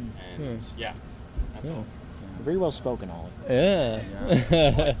 Thank you. And yeah, that's all. Very well spoken, Ollie. Yeah.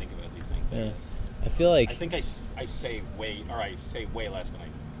 Well, I think about these things. Yeah. I feel like I think I say way less than I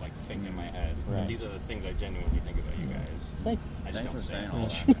like think in my head. Right. These are the things I genuinely think about you guys. I just don't say all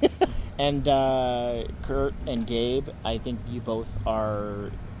that. And Kurt and Gabe, I think you both are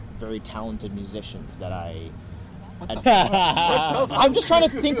very talented musicians that I'm just trying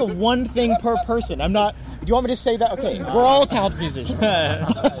to think of one thing per person. I'm not. Do you want me to say that? Okay, we're all talented musicians.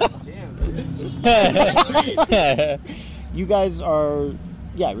 You guys are,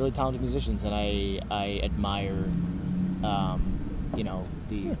 really talented musicians, and I admire,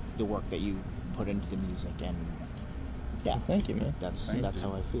 the work that you put into the music, and thank you, man. That's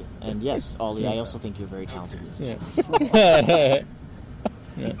how I feel. And yes, Ollie, I also think you're a very talented musician.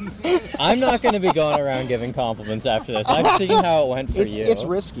 Yeah. I'm not going to be going around giving compliments after this. I've seen how it went for you. It's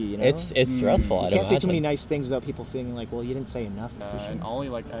risky, you know. It's stressful. You can't say too many nice things without people feeling like, well, you didn't say enough. And Ollie,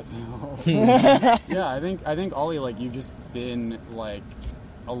 like, I think Ollie, like, you've just been like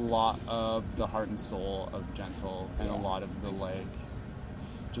a lot of the heart and soul of Gentle, and a lot of the like,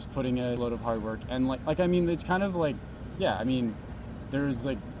 just putting in a load of hard work, and like I mean, it's kind of like, I mean, there's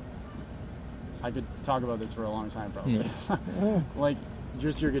like, I could talk about this for a long time probably, like.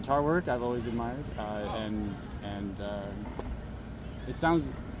 Just your guitar work, I've always admired, and it sounds,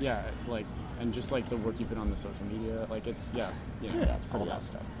 like, and just like the work you put on the social media, like it's, all that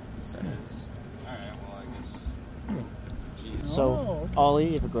stuff. All right, well, I guess. So, Ollie,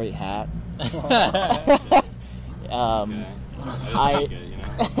 you have a great hat.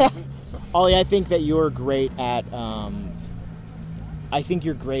 Ollie, I think that you're great at. I think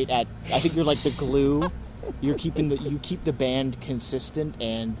you're like the glue. You keep the band consistent,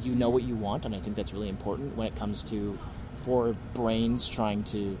 and you know what you want, and I think that's really important when it comes to four brains trying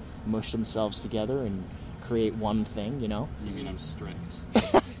to mush themselves together and create one thing. You know. You mean I'm strict?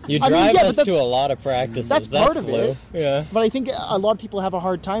 You drive us to a lot of practices. That's part of glue. it. Yeah. But I think a lot of people have a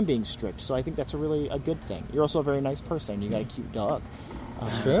hard time being strict, so I think that's a good thing. You're also a very nice person. You got a cute dog.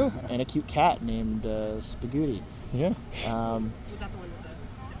 That's true. And a cute cat named Spagooty. Yeah. Was that the one with the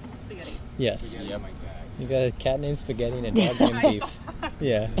spaghetti? Yes. Yep. You got a cat named Spaghetti and a dog named Beef.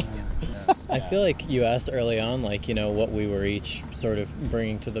 Yeah. I feel like you asked early on, like, you know, what we were each sort of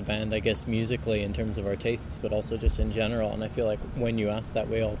bringing to the band, I guess, musically in terms of our tastes, but also just in general. And I feel like when you asked that,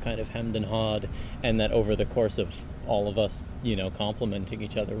 we all kind of hemmed and hawed, and that over the course of all of us, you know, complimenting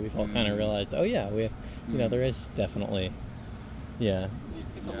each other, we've all kind of realized, oh yeah, we, you know, there is definitely, It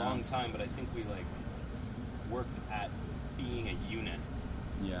took a long time, but I think we like worked at being a unit.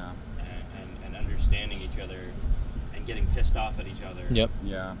 Yeah. And understanding each other and getting pissed off at each other. Yep.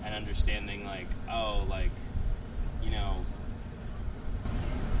 Yeah. And understanding like, oh, like, you know,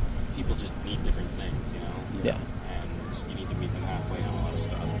 people just need different things, you know? Yeah. And you need to meet them halfway on a lot of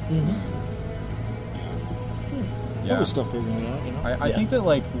stuff. Yeah. We're still figuring it out, you know? I think that,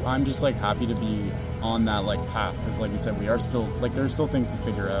 like, I'm just, like, happy to be on that, like, path, because, like you said, we are still, like, there's still things to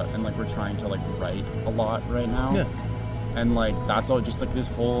figure out, and, like, we're trying to, like, write a lot right now. Yeah. And, like, that's all just, like, this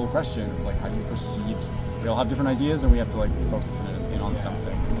whole question of, like, how do you proceed? We all have different ideas, and we have to, like, focus in on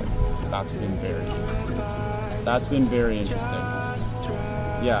something. Like, that's been very interesting. 'Cause,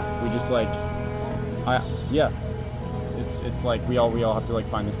 we just, like, it's like, we all have to, like,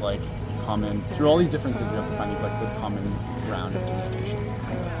 find this, like, common, through all these differences, we have to find this common ground of communication.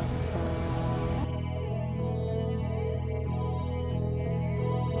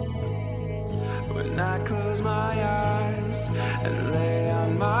 When I close my eyes and lay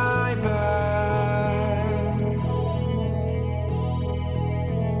on my bed,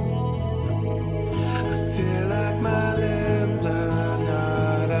 I feel like my limbs are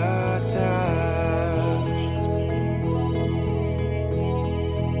not attached.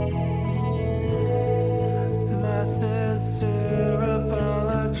 My sincere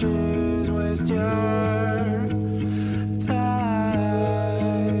apologies waste your time.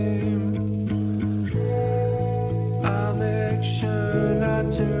 I'll make sure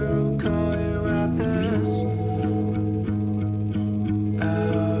not to call you at this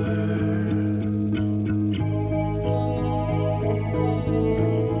hour.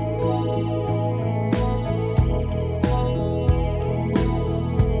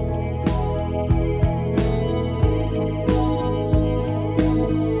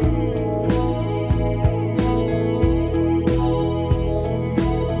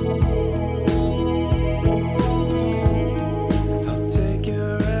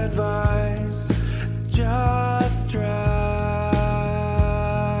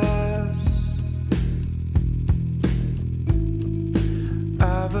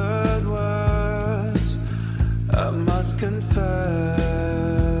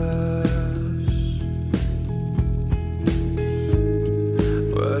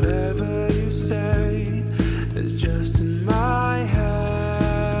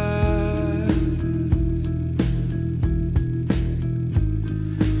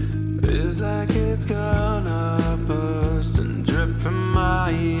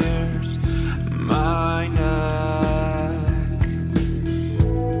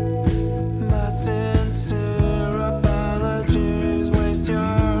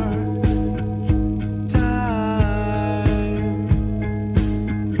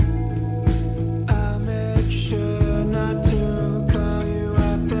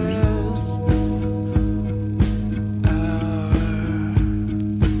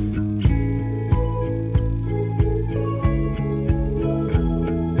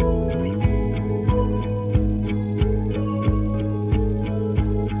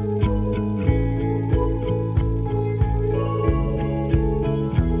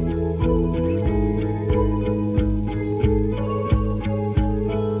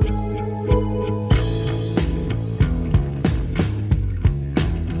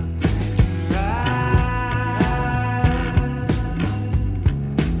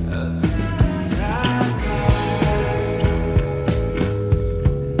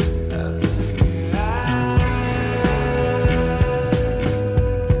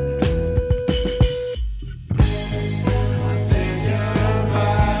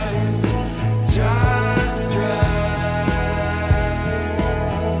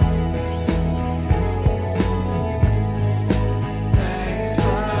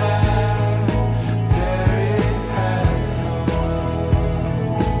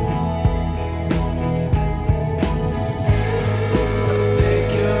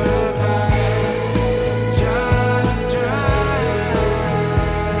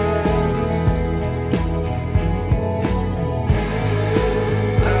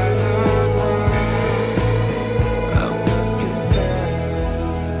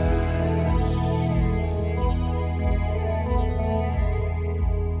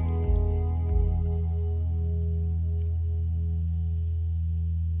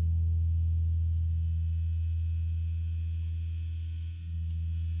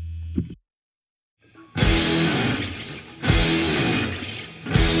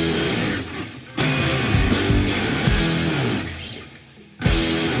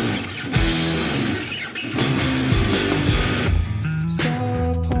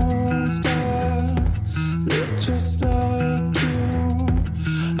 Just like you,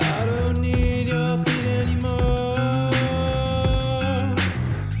 I don't need your feet anymore.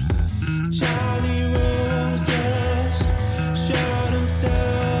 Charlie Rose just shot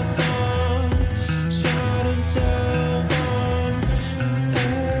himself on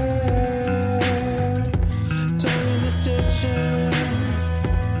air. Turning the stitch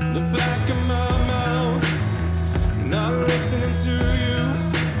in the back of my mouth. Not listening to you.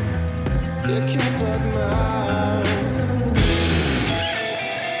 It can't like mine.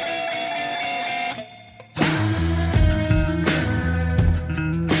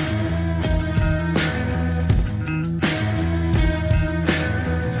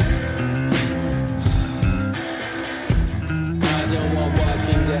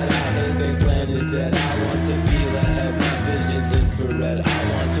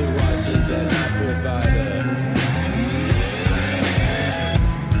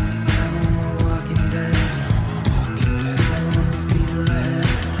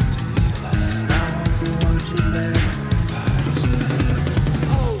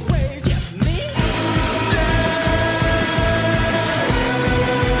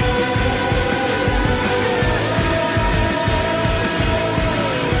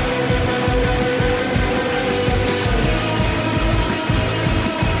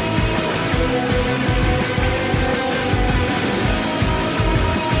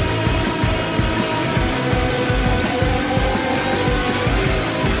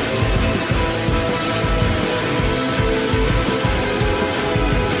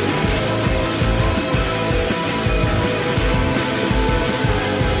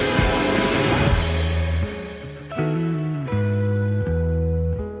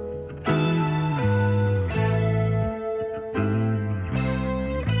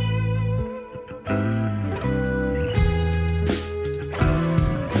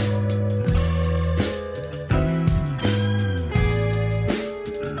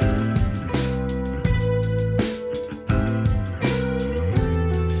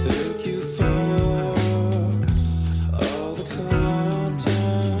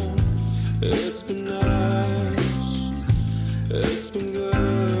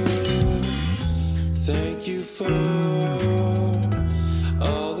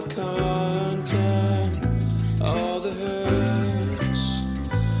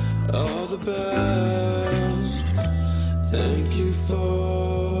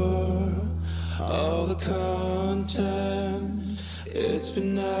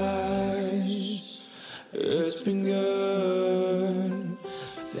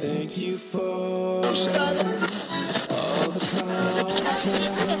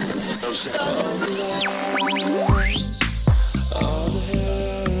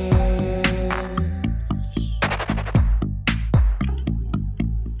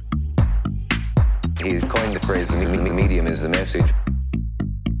 He's coined the phrase, the medium is the message.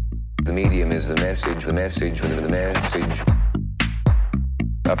 The medium is the message, the message, the message.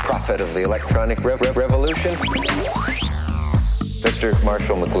 A prophet of the electronic revolution, Mr.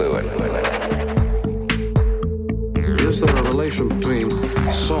 Marshall McLuhan. Is there a relation between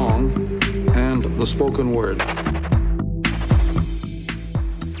song and the spoken word?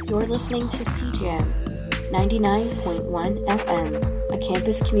 You're listening to CJAM 99.1 FM, a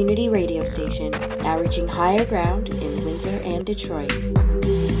campus community radio station now reaching higher ground in Windsor and Detroit.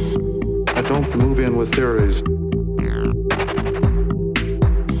 I don't move in with theories.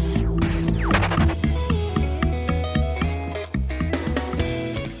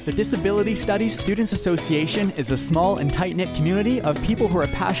 The Disability Studies Students Association is a small and tight-knit community of people who are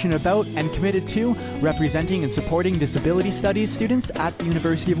passionate about and committed to representing and supporting disability studies students at the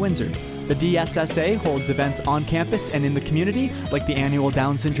University of Windsor. The DSSA holds events on campus and in the community, like the annual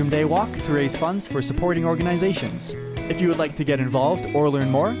Down Syndrome Day Walk, to raise funds for supporting organizations. If you would like to get involved or learn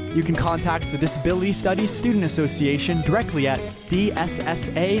more, you can contact the Disability Studies Student Association directly at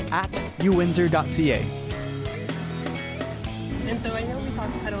dssa@uwindsor.ca. And so I know we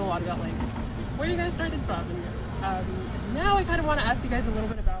talked kind of a lot about like where you guys started from, and now I kind of want to ask you guys a little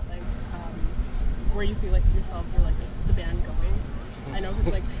bit about like where you see like yourselves or like the band going. I know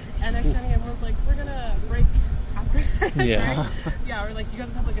because like NX and everyone's like we're gonna break after that, yeah, right? Yeah, or like you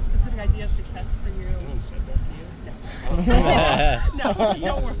guys have like a specific idea of success for you. Someone said that to you. No,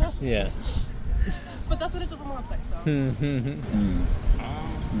 don't worry. Yeah. But that's what it says on the website. So. I don't know.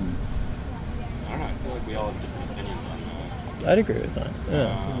 I feel like we all have different opinions on that. I'd agree with that.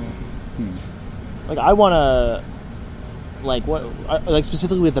 Yeah. Like I want to, like what, like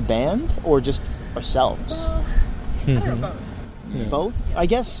specifically with the band or just ourselves. I don't know, both. Yeah. Both, I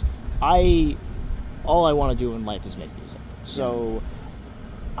guess. All I want to do in life is make music. So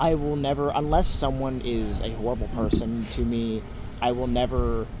I will never, unless someone is a horrible person to me, I will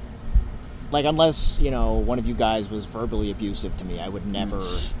never, like, unless, you know, one of you guys was verbally abusive to me, I would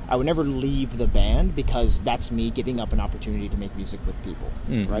never leave the band, because that's me giving up an opportunity to make music with people,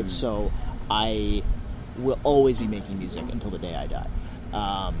 right? So I will always be making music until the day I die.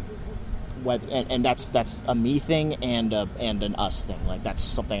 And that's a me thing and an us thing. Like, that's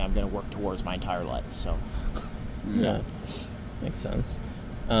something I'm going to work towards my entire life. So, yeah, makes sense.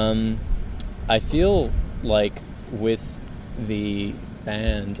 I feel like with the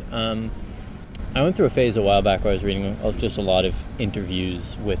band, I went through a phase a while back where I was reading just a lot of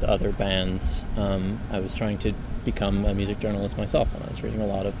interviews with other bands. I was trying to become a music journalist myself, and I was reading a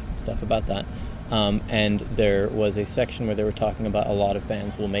lot of stuff about that. And there was a section where they were talking about a lot of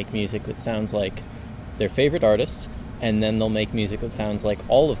bands will make music that sounds like their favorite artist, and then they'll make music that sounds like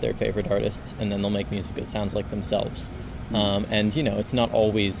all of their favorite artists, and then they'll make music that sounds like themselves. And, you know, it's not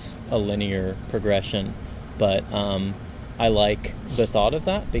always a linear progression, but I like the thought of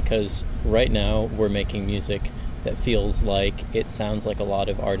that, because right now we're making music that feels like it sounds like a lot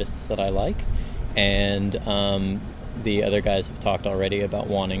of artists that I like, and the other guys have talked already about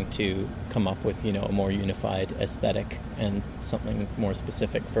wanting to come up with, you know, a more unified aesthetic and something more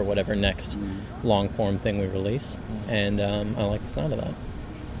specific for whatever next long form thing we release. And I like the sound of that.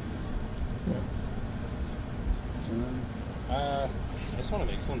 I just want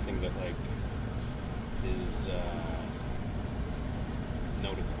to make something that, like, is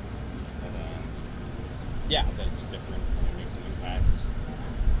notable. That, that it's different and it makes an impact.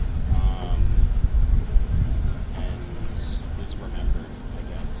 And is remembered, I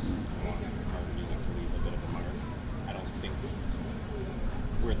guess. I want our music to leave a bit of a mark. I don't think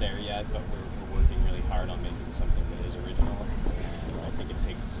we're there yet, but we're working really hard on making something that is original. And I think it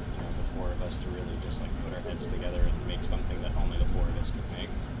takes, you know, the four of us to really just, like, put our heads together and make something that only the four of us could make.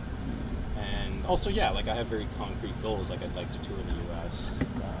 And also, yeah, like, I have very concrete goals. Like, I'd like to tour the U.S.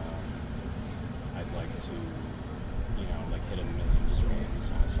 I'd like to, you know, like, hit 1 million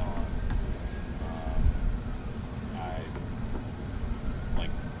streams on a song. I'd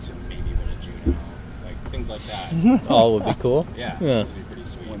like to maybe win a Juno. Like, things like that. All would be cool. Yeah, that would be pretty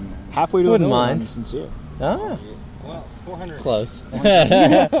sweet. Halfway to Wouldn't a million, mind. I'm sincere. Ah. Well, 400. Close.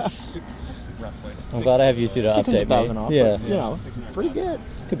 Roughly. I'm glad I have you two to update 600,000 me. off, Yeah. but, you know, pretty good.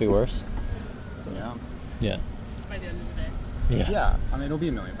 Could be worse. Yeah. Yeah. By the end of the day. Yeah. Yeah. I mean, it'll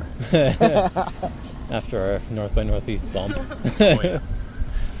be 1 million. After our North by Northeast bump.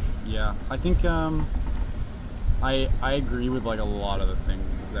 Yeah, I think I agree with, like, a lot of the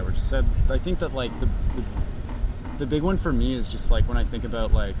things that were just said. I think that, like, the big one for me is just, like, when I think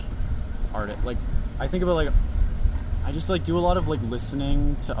about, like, art, like, I think about, like, I just, like, do a lot of, like,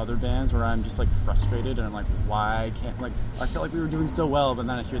 listening to other bands where I'm just, like, frustrated and I'm like, why can't, like, I felt like we were doing so well, but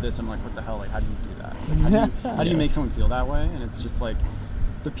then I hear this and I'm like, what the hell, like, how do you do that? Like, how do you make someone feel that way? And it's just, like,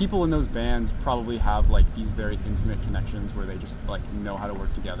 the people in those bands probably have, like, these very intimate connections where they just, like, know how to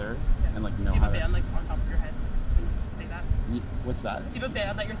work together and, like, know Do you how have a to... band, like, on top of your head when you say that? What's that? Do you have a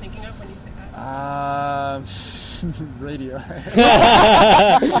band that you're thinking of when you say that? Radiohead.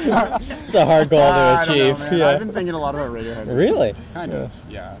 It's a hard goal to achieve. Know, yeah. I've been thinking a lot about Radiohead. Really? Kind of.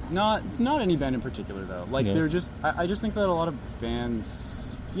 Yeah. Not any band in particular though. Like they're just. I just think that a lot of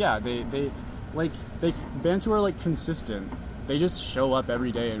bands. Yeah. They bands who are, like, consistent. They just show up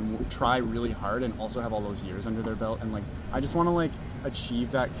every day and try really hard and also have all those years under their belt. And, like, I just want to, like,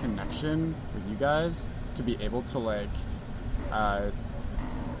 achieve that connection with you guys to be able to, like,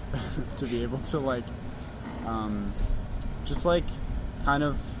 just, like, kind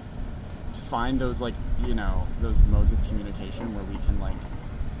of find those, like, you know, those modes of communication where we can, like,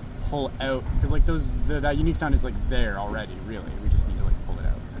 pull out, because, like, that unique sound is, like, there already, really. We just need to, like, pull it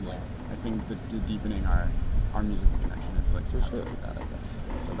out. And, like, I think the deepening our musical connection is, like, for sure. To do that, I guess.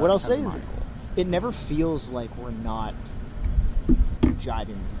 So What I'll say is, it never feels like we're not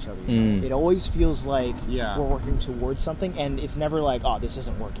jiving with each other. You know? It always feels like we're working towards something, and it's never like, oh, this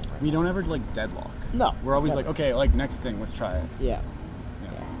isn't working right We now. don't ever, like, deadlock. No. We're always never. like, okay, like, next thing, let's try it. Yeah.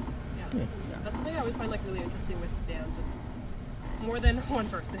 That's something I always find, like, really interesting with bands with more than one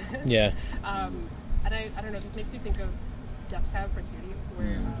person. Yeah. And I don't know, this makes me think of Death Cab for Cutie,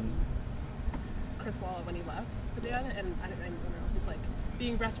 where Chris Walla, when he left the band, and I don't know, it's like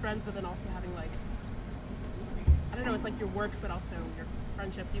being best friends, but then also having, like, I don't know, it's like your work, but also your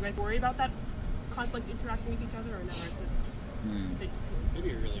friendships. Do you guys worry about that conflict interacting with each other, or never? Is it just They just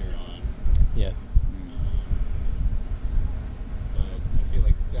maybe earlier on. Yeah. But I feel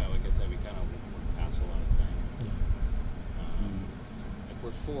like, like I said, we kind of work past a lot of things. Like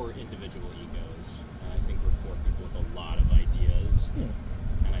we're 4 individual egos, and I think we're 4 people with a lot of ideas,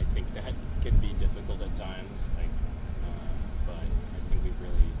 and I think that can be difficult at times. Like, but I think we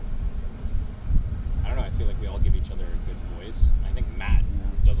really, I don't know. I feel like we all give each other a good voice. I think Matt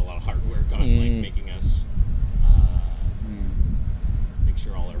does a lot of hard work on like making us make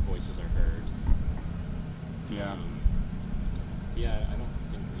sure all our voices are heard. Yeah. Yeah, I don't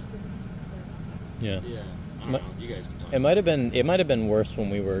think we. Yeah. Yeah. I don't know. You guys can talk. It might have been worse when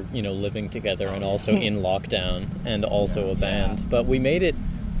we were, living together and also in lockdown and also a band. But we made it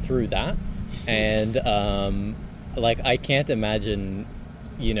through that, and I can't imagine,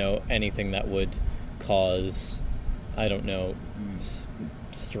 anything that would cause, I don't know,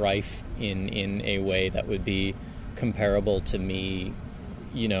 strife in a way that would be comparable to me,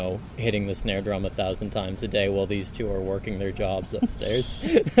 hitting the snare drum 1,000 times a day while these 2 are working their jobs upstairs.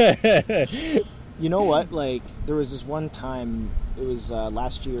 You know what? Like, there was this one time, it was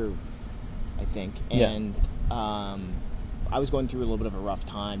last year, I think, and I was going through a little bit of a rough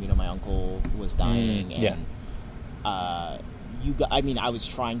time. My uncle was dying, and I was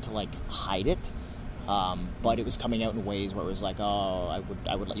trying to, like, hide it, but it was coming out in ways where it was like, oh,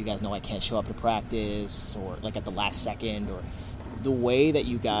 I would let you guys know I can't show up to practice, or, like, at the last second, or the way that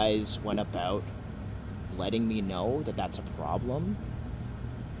you guys went about letting me know that that's a problem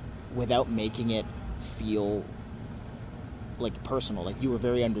without making it feel like personal. Like, you were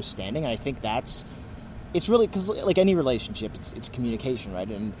very understanding, and I think it's really, because like any relationship, it's communication, right?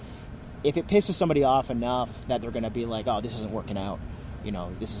 And if it pisses somebody off enough that they're going to be like, oh, this isn't working out,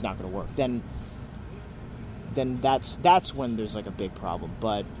 this is not going to work, then that's when there's like a big problem.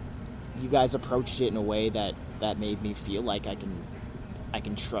 But you guys approached it in a way that made me feel like I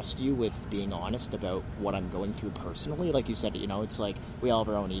can trust you with being honest about what I'm going through personally. Like you said, it's like we all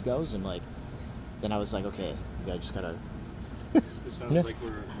have our own egos, and like then I was like, okay, I just gotta. It sounds like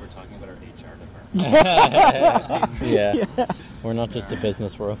we're talking about our HR department. Yeah. We're not just a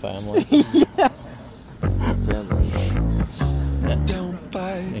business; we're a family. Don't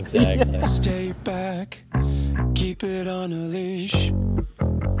bite. Exactly. Stay back. Keep it on a leash.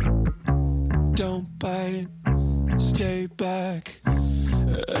 Don't bite. Stay back. Keep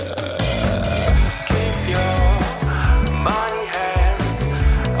your money hands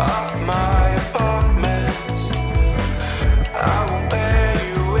off my apartment. I won't pay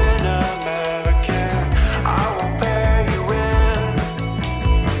you in American. I won't pay you in.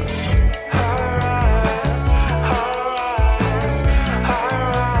 High rise, high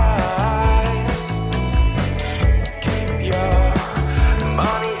rise. Keep your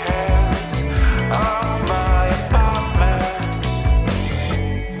money hands off my apartment.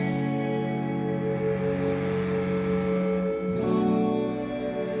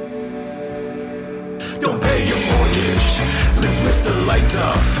 Don't pay your mortgage, live with the lights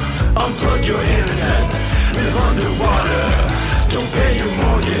off. Unplug your internet, live underwater. Don't pay your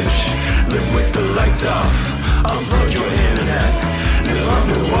mortgage, live with the lights off. Unplug your internet, live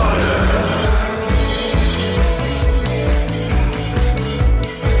underwater.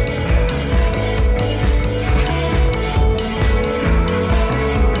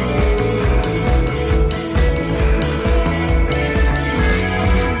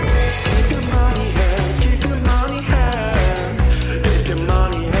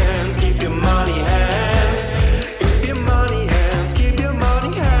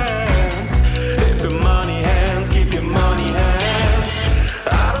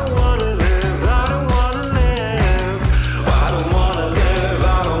 I don't wanna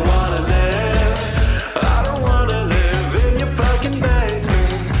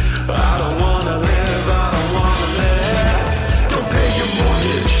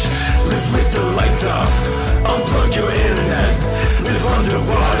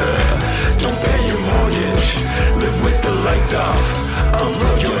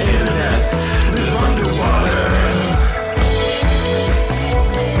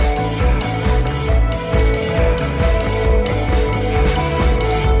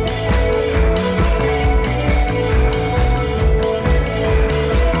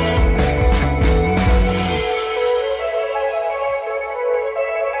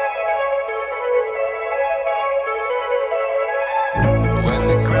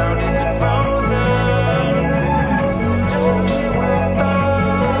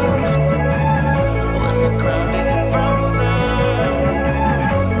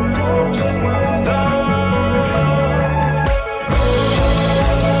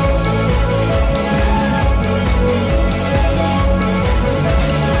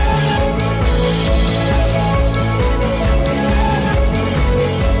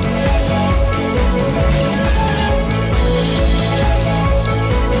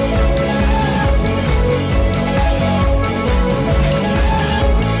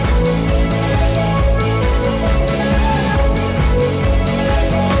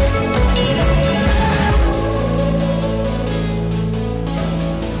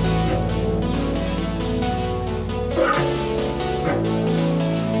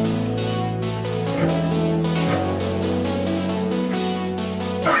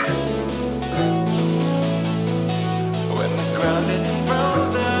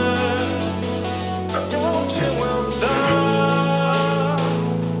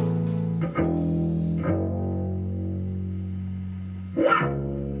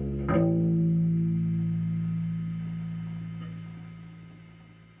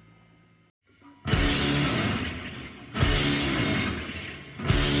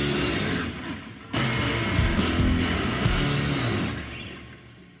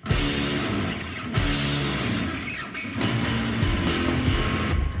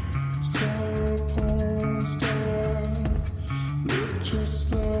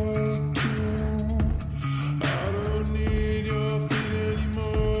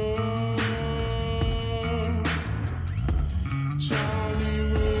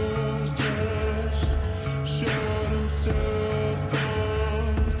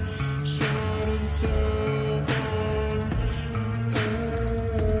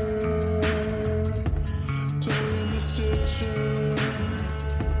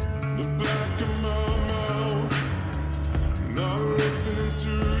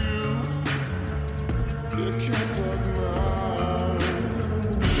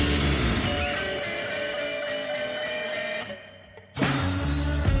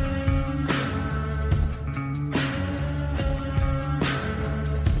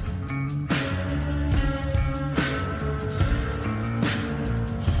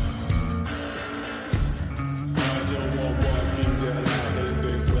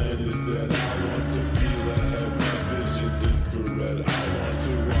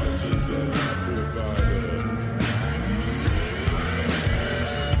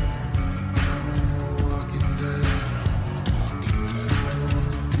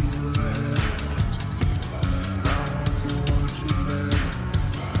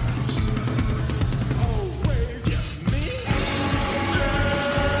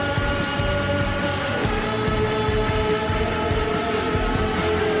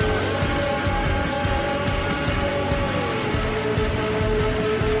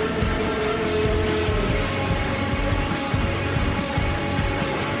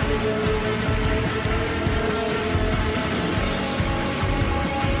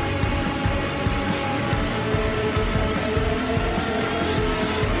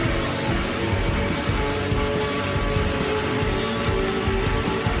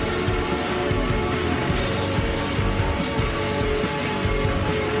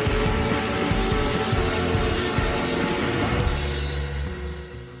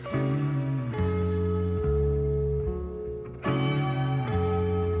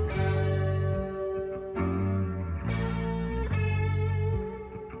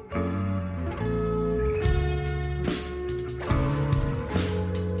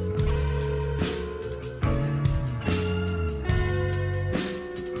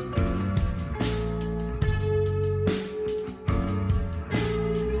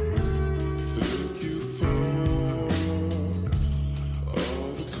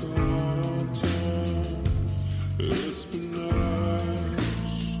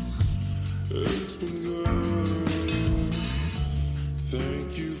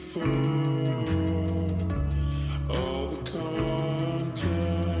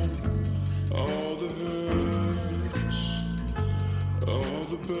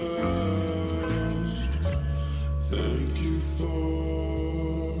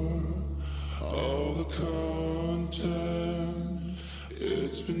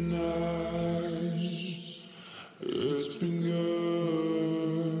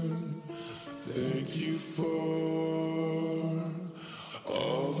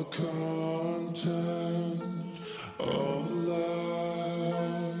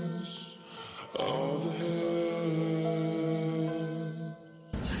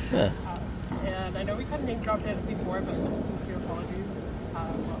And I know we kind of name dropped it before, but sincere apologies. I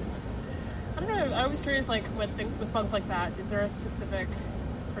don't know. I was curious, like, with songs like that, is there a specific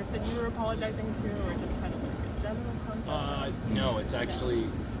person you were apologizing to, or just kind of like a general concept? No, it's actually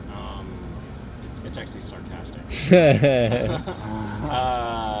it's actually sarcastic.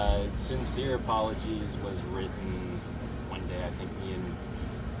 Sincere Apologies was written one day. I think me and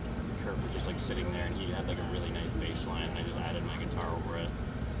Kurt were just like sitting there, and he had like a really nice bass line, and I just added my guitar over it.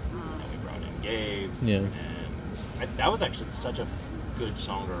 And we brought in Gabe. Yeah. And that was actually such a good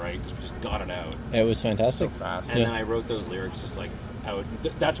song to write because we just got it out. It was fantastic. So fast. And then I wrote those lyrics just like out.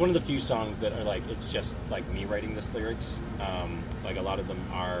 That's one of the few songs that are like, it's just like me writing this lyrics. Like a lot of them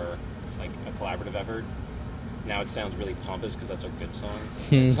are like a collaborative effort. Now it sounds really pompous because that's a good song.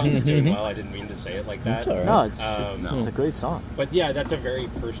 The song is doing well. I didn't mean to say it like that. Right. No, it's a great song. But yeah, that's a very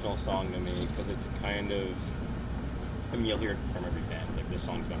personal song to me because it's kind of, I mean, you'll hear it from every band. Like, this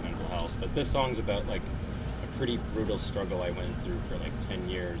song's about mental health, but this song's about like a pretty brutal struggle I went through for like 10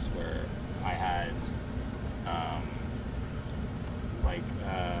 years where I had like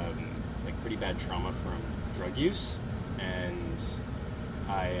pretty bad trauma from drug use, and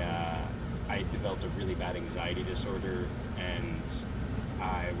I developed a really bad anxiety disorder, and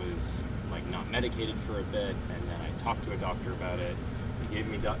I was like not medicated for a bit, and then I talked to a doctor about it.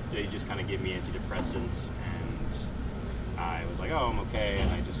 They just kind of gave me antidepressants, and I was like, oh, I'm okay, and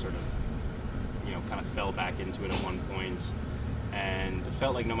I just sort of, you know, kind of fell back into it at one point, and it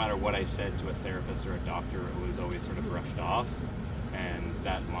felt like no matter what I said to a therapist or a doctor, it was always sort of brushed off. And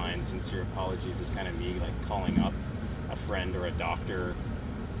that line, Sincere Apologies, is kind of me like calling up a friend or a doctor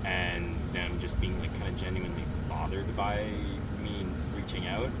and them just being like kind of genuinely bothered by me reaching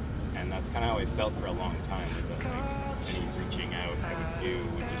out. And that's kind of how I felt for a long time, is that like any reaching out I would do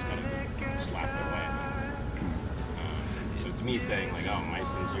would just kind of slap it away. So it's me saying like, oh, my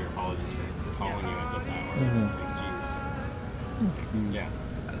sincere apologies for calling you at this hour. Mm-hmm. Like, geez. Yeah.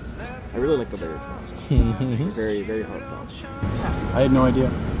 I really like the lyrics in that song. They're very, very heartfelt. I had no idea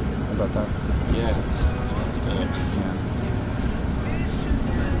about that. Yeah, it's good.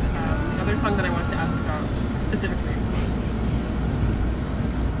 Another song that I wanted to ask about specifically.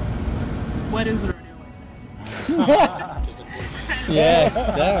 What is the rodeo license? Yeah,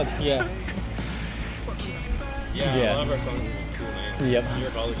 that was, yeah. Yeah, a lot of our songs are just cool names. Yep.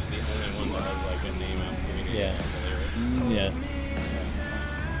 Sierra College is the only one that has like a name after me. Yeah.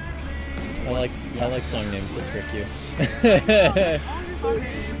 I like song names that trick you.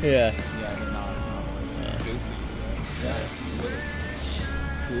 Yeah. Yeah.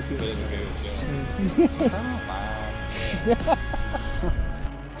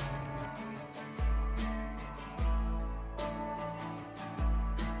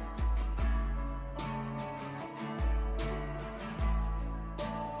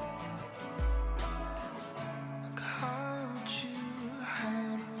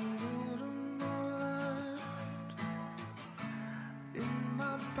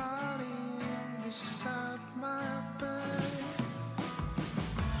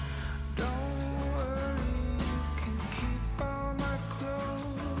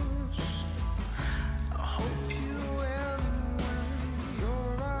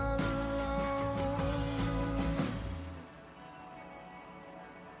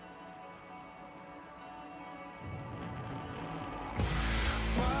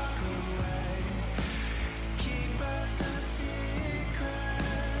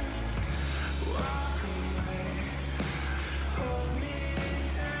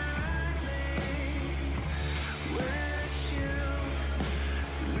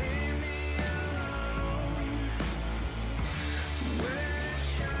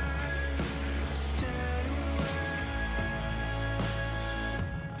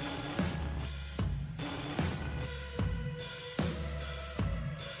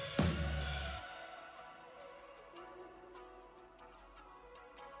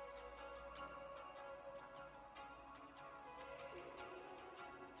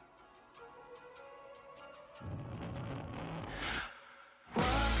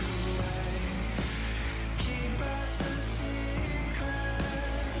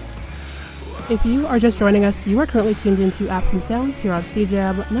 If you are just joining us, you are currently tuned into Absent Sounds here on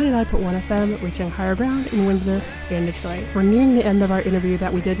CJAM 99.1 FM, reaching higher ground in Windsor and Detroit. We're nearing the end of our interview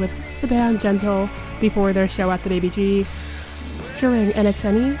that we did with the band Gentle before their show at the Baby G, touring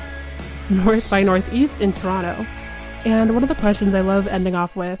NXNE North by Northeast in Toronto. And one of the questions I love ending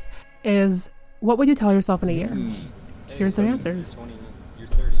off with is, what would you tell yourself in a year? Here's their answers. You're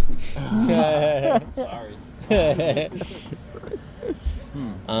 30. Sorry.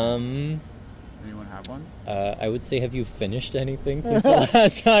 Anyone have one? I would say, have you finished anything since the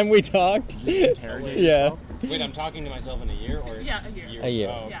last time we talked? You interrogate yourself? Wait, I'm talking to myself in a year or Yeah, a year. A year.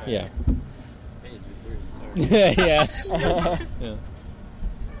 Oh, okay. Yeah. Hey, you're 30. Sorry. Yeah.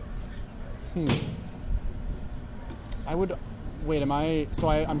 I would. Wait, am I? So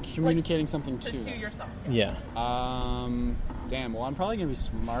I'm communicating something to them. yourself. Yeah. Damn. Well, I'm probably gonna be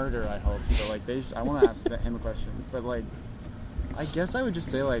smarter. I hope. So like, I want to ask him a question, but like, I guess I would just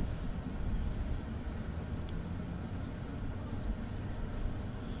say like,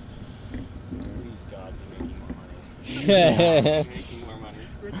 please God, be making more money. Making more money.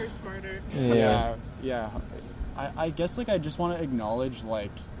 Richer, smarter. Yeah. I guess like I just want to acknowledge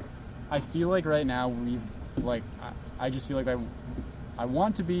like, I feel like right now we've like I just feel like I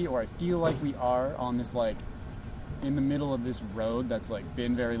want to be, or I feel like we are on this like in the middle of this road that's like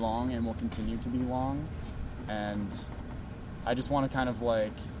been very long and will continue to be long, and I just want to kind of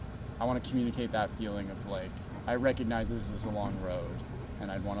like, I want to communicate that feeling of like, I recognize this is a long road,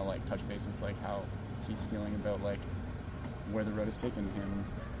 and I'd want to like touch base with like how he's feeling about like where the road has taken him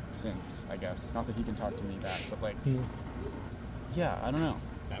since, I guess. Not that he can talk to me back, but like, yeah, I don't know.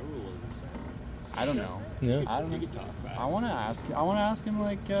 That rule isn't set. I don't know. Yeah. I don't know. You could talk about it. I want to ask him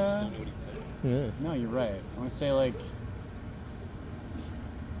like, Just don't know what he'd say. Yeah. no, you're right. I want to say like,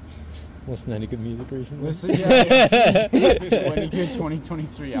 Listen to any good music recently? listen, yeah. When you get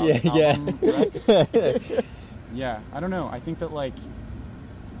 2023 album Rex. Yeah, I don't know. I think that like,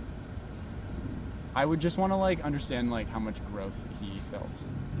 I would just want to like understand like how much growth he felt,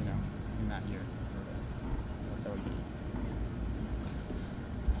 you know, in that year. What that would be.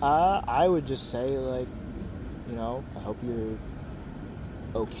 I would just say, like, you know, I hope you're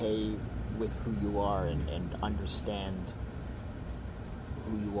okay with who you are and understand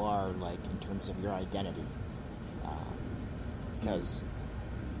who you are, like, in terms of your identity. Because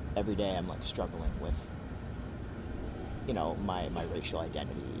every day I'm, like, struggling with, you know, my racial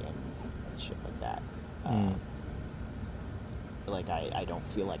identity and shit like that. like I don't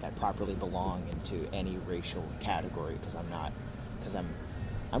feel like I properly belong into any racial category because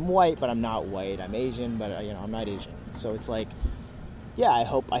I'm white, but I'm not white. I'm Asian, but I'm not Asian. So it's like, yeah, I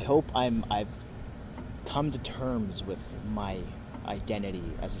hope I've come to terms with my identity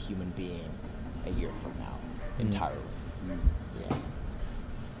as a human being a year from now entirely. Yeah.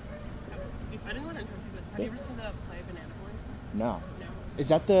 I didn't want to interrupt you, but have you ever seen the play Banana Boys? No. Is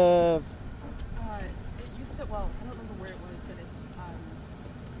that the? It used to. Well, I don't remember where it was, but it's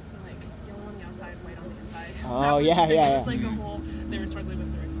like yellow on the outside, white on the inside. Oh yeah. It's like a whole. They were struggling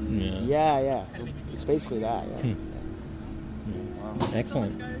with their. Yeah. It's basically that. Yeah. Wow.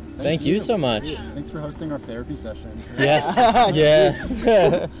 Excellent. Thank you so much. Thanks for hosting our therapy session. Yes.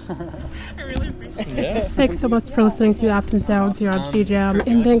 Yeah. I really appreciate it. Yeah. Thanks so much for listening to Absent Sounds here on CJAM,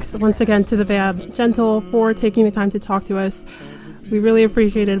 and thanks once again to the band Gentle for taking the time to talk to us. We really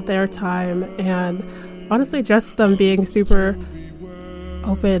appreciated their time, and honestly, just them being super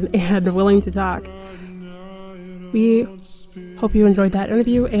open and willing to talk. We hope you enjoyed that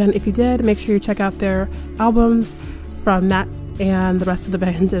interview, and if you did, make sure you check out their albums from Matt and the rest of the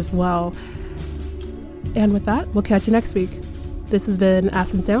band as well. And with that, we'll catch you next week. This has been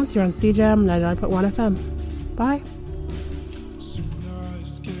Absent Sounds here on CJAM 99.1 FM. Bye.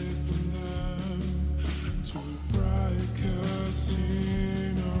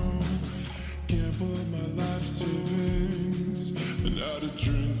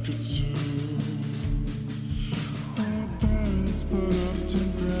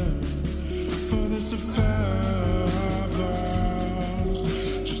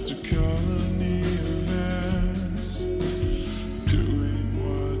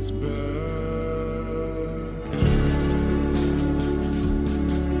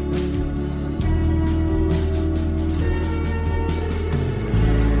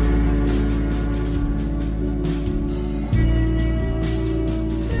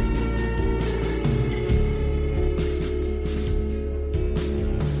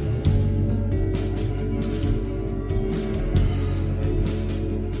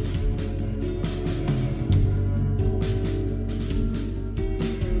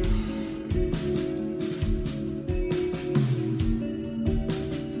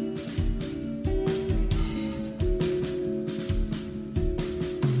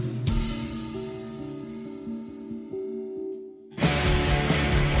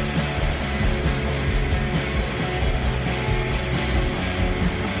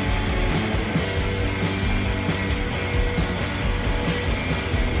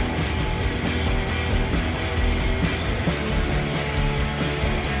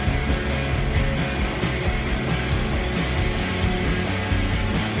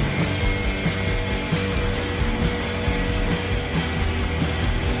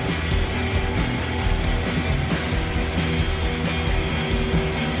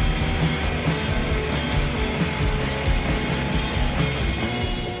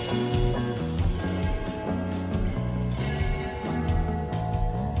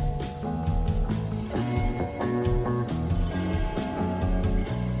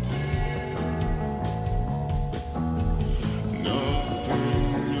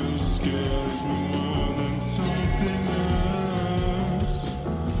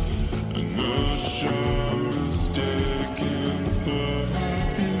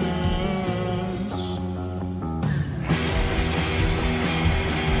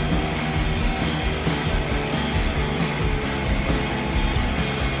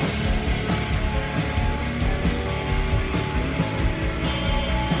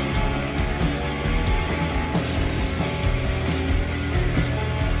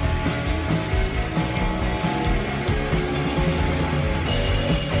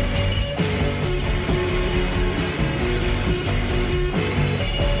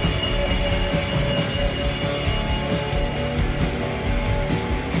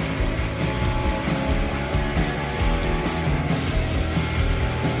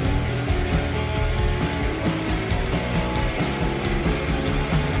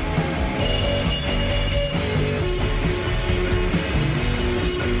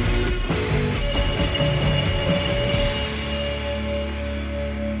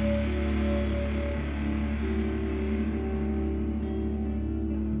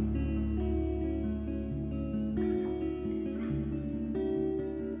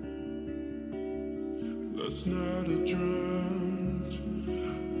 Last night I dreamt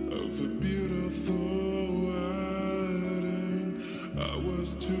of a beautiful wedding. I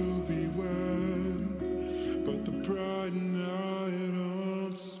was to be wed, but the bride and I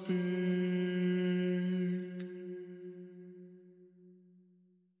don't speak.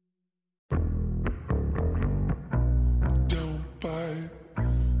 Don't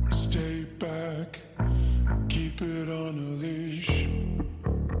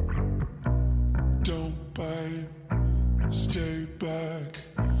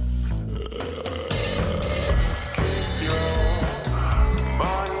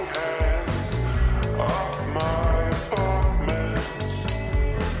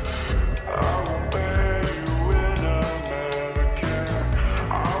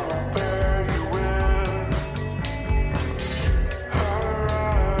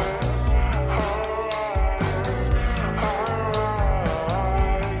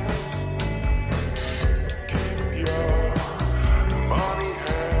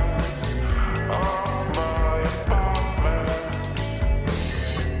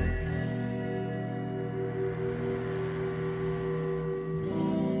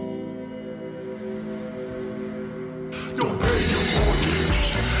Don't pay your mortgage.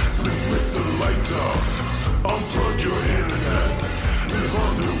 Live with the lights off. Unplug your internet. Live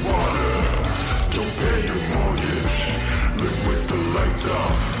underwater. Don't pay your mortgage. Live with the lights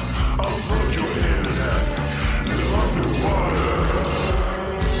off. Unplug your internet. Live underwater.